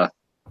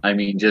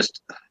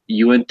 just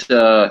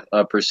Uinta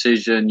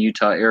Precision,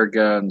 Utah Air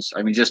Guns.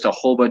 I mean, just a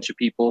whole bunch of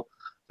people.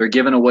 they're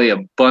giving away a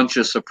bunch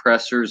of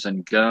suppressors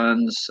and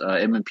guns,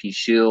 M&P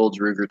shields,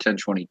 Ruger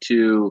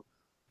 1022,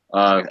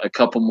 a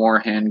couple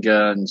more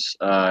handguns,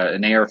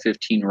 an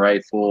AR-15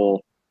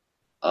 rifle,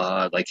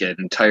 like an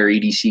entire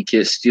EDC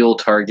kit, steel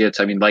targets.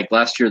 I mean, like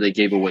last year they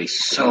gave away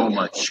so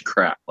much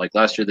crap. Like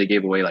last year they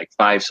gave away like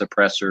 5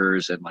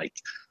 suppressors and like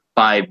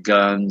 5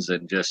 guns,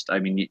 and just, I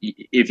mean,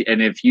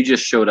 if you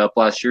just showed up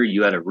last year,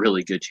 you had a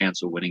really good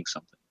chance of winning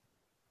something.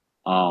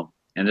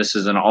 And this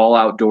is an all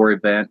outdoor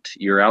event.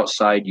 You're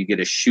outside, you get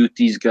to shoot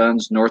these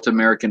guns. North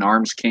American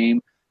Arms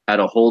came,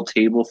 had a whole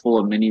table full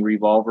of mini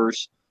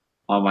revolvers.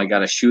 I got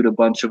to shoot a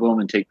bunch of them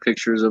and take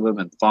pictures of them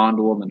and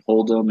fondle them and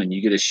hold them. And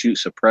you get to shoot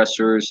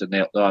suppressors, and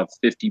they'll have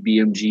 50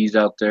 BMGs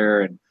out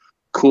there and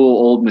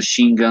cool old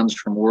machine guns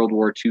from World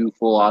War II,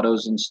 full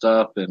autos and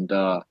stuff. And,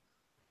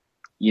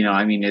 you know,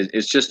 I mean,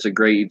 it's just a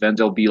great event.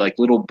 There'll be like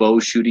little bow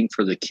shooting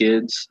for the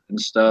kids and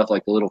stuff,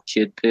 like a little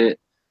kid pit,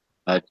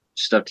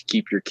 stuff to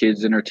keep your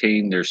kids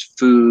entertained. There's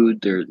food.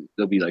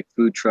 There'll be like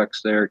food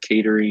trucks there,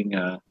 catering,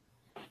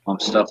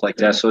 stuff like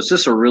that. So it's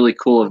just a really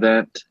cool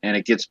event, and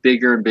it gets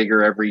bigger and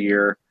bigger every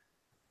year.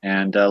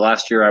 And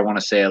last year, I want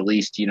to say at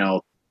least, you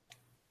know,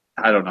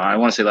 I don't know. I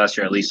want to say last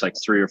year at least like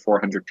 300 or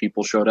 400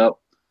 people showed up.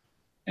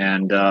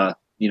 And,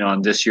 you know,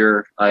 and this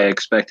year I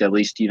expect at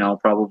least, you know,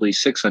 probably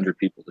 600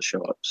 people to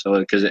show up. So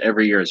because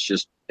every year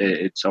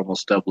it's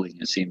almost doubling,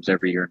 it seems,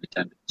 every year in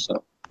attendance.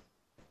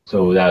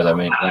 So that, I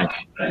mean, I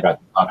forgot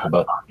to talk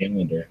about the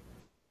calendar.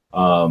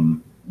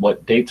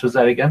 What dates was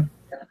that again?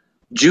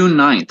 June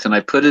 9th, and I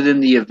put it in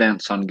the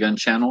events on Gun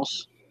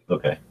Channels.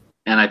 Okay.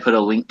 And I put a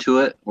link to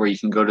it where you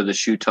can go to the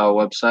Shootah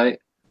website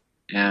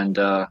and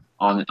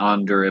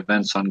under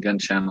events on Gun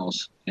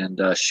Channels, and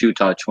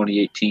Shootah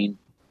 2018,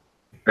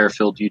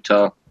 Fairfield,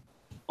 Utah.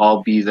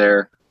 I'll be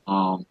there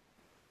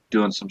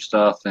doing some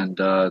stuff, and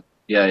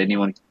yeah,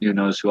 anyone who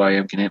knows who I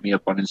am can hit me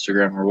up on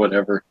Instagram or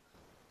whatever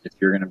if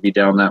you're going to be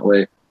down that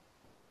way.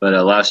 But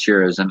last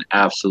year was an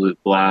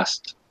absolute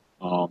blast.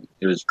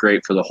 It was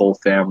great for the whole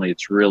family.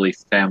 It's really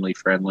family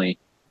friendly.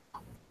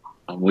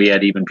 We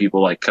had even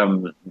people like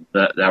come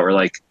that were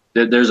like,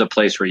 there's a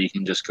place where you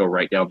can just go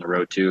right down the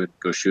road to and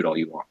go shoot all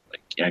you want.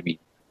 Like, I mean,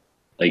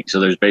 like, so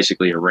there's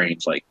basically a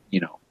range, like,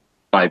 you know,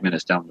 5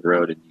 minutes down the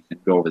road, and you can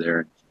go over there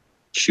and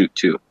shoot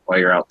too while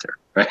you're out there.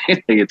 Right? I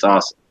think it's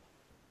awesome.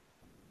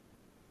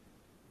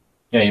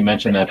 Yeah, you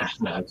mentioned that.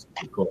 That's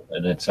cool.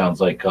 And it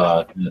sounds like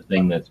the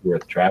thing that's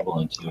worth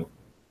traveling to.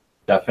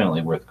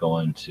 Definitely worth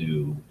going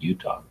to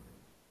Utah.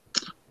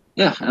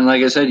 Yeah, and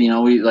like I said, you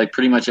know, we like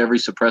pretty much every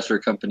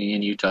suppressor company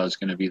in Utah is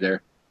going to be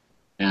there,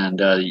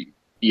 and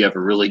you have a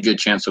really good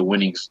chance of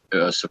winning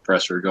a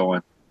suppressor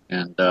going.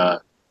 And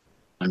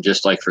I'm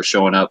just like for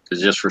showing up,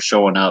 because just for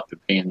showing up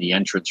and paying the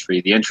entrance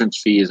fee. The entrance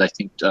fee is I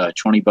think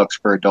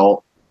 $20 per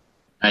adult.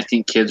 I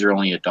think kids are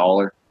only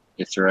 $1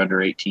 if they're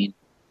under 18,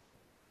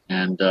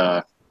 and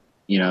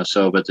you know,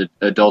 so but the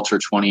adults are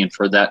 20, and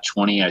for that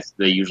 20,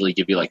 they usually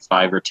give you like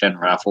 5 or 10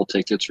 raffle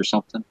tickets or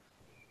something.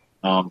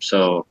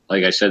 So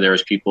like I said, there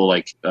was people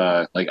like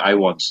I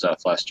won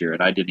stuff last year,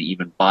 and I didn't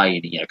even buy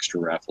any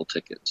extra raffle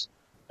tickets.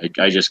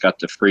 I just got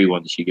the free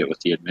ones you get with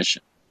the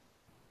admission,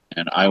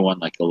 and I won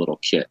like a little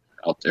kit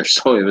out there,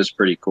 so it was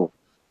pretty cool.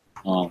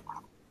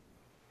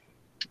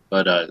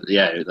 But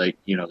yeah, like,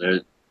 you know,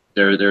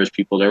 there's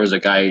people. There was a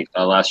guy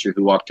last year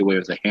who walked away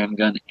with a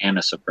handgun and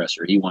a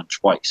suppressor. He won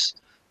twice.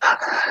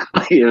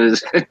 it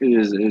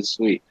was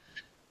sweet,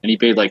 and he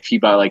bought like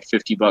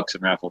 $50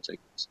 in raffle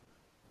tickets,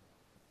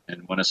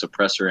 and won a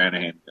suppressor and a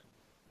handgun.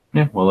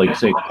 Yeah, well, like you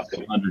say,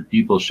 100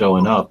 people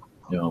showing up,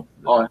 you know,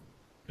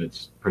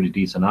 it's pretty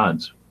decent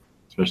odds,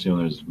 especially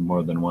when there's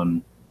more than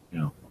one, you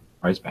know,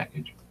 prize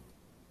package.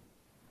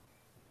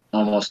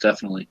 Almost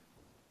definitely.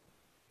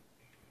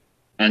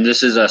 And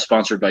this is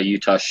sponsored by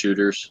Utah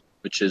Shooters,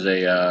 which is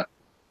a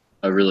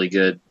really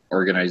good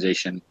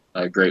organization,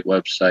 a great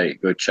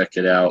website. Go check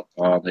it out.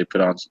 They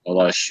put on a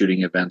lot of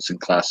shooting events and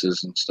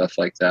classes and stuff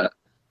like that.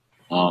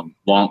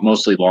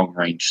 Mostly long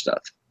range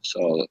stuff.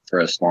 So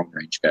for us long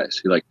range guys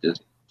who like to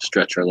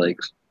stretch our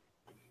legs.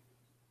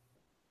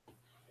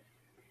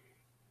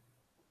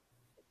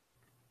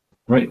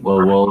 Right.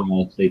 Well,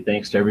 we'll say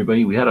thanks to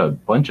everybody. We had a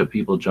bunch of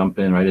people jump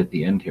in right at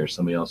the end here.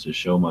 Somebody else's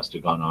show must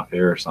have gone off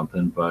air or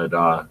something. But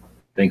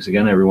thanks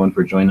again, everyone,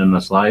 for joining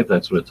us live.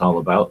 That's what it's all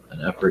about,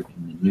 an effort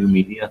in the new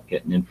media,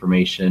 getting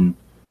information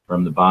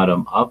from the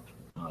bottom up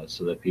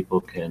so that people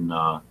can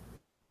I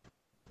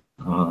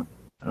don't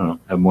know,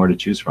 have more to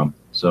choose from.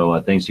 So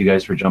thanks you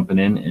guys for jumping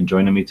in and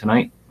joining me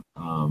tonight.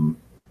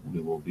 We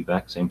will be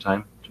back same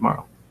time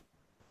tomorrow.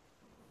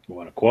 You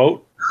want a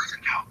quote?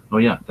 Oh,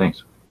 yeah.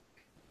 Thanks.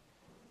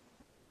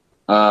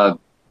 Time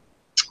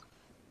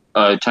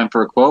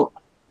for a quote.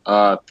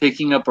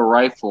 Pick up a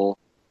rifle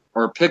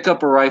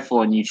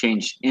and you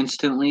change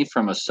instantly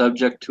from a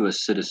subject to a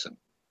citizen.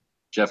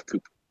 Jeff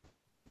Cooper.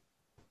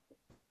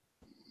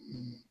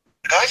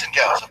 The guys and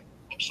gals at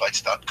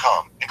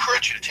websites.com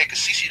encourage you to take a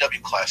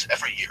CCW class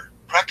every year,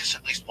 practice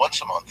at least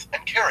once a month,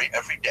 and carry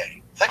every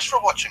day. Thanks for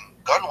watching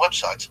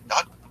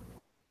GunWebsites.com.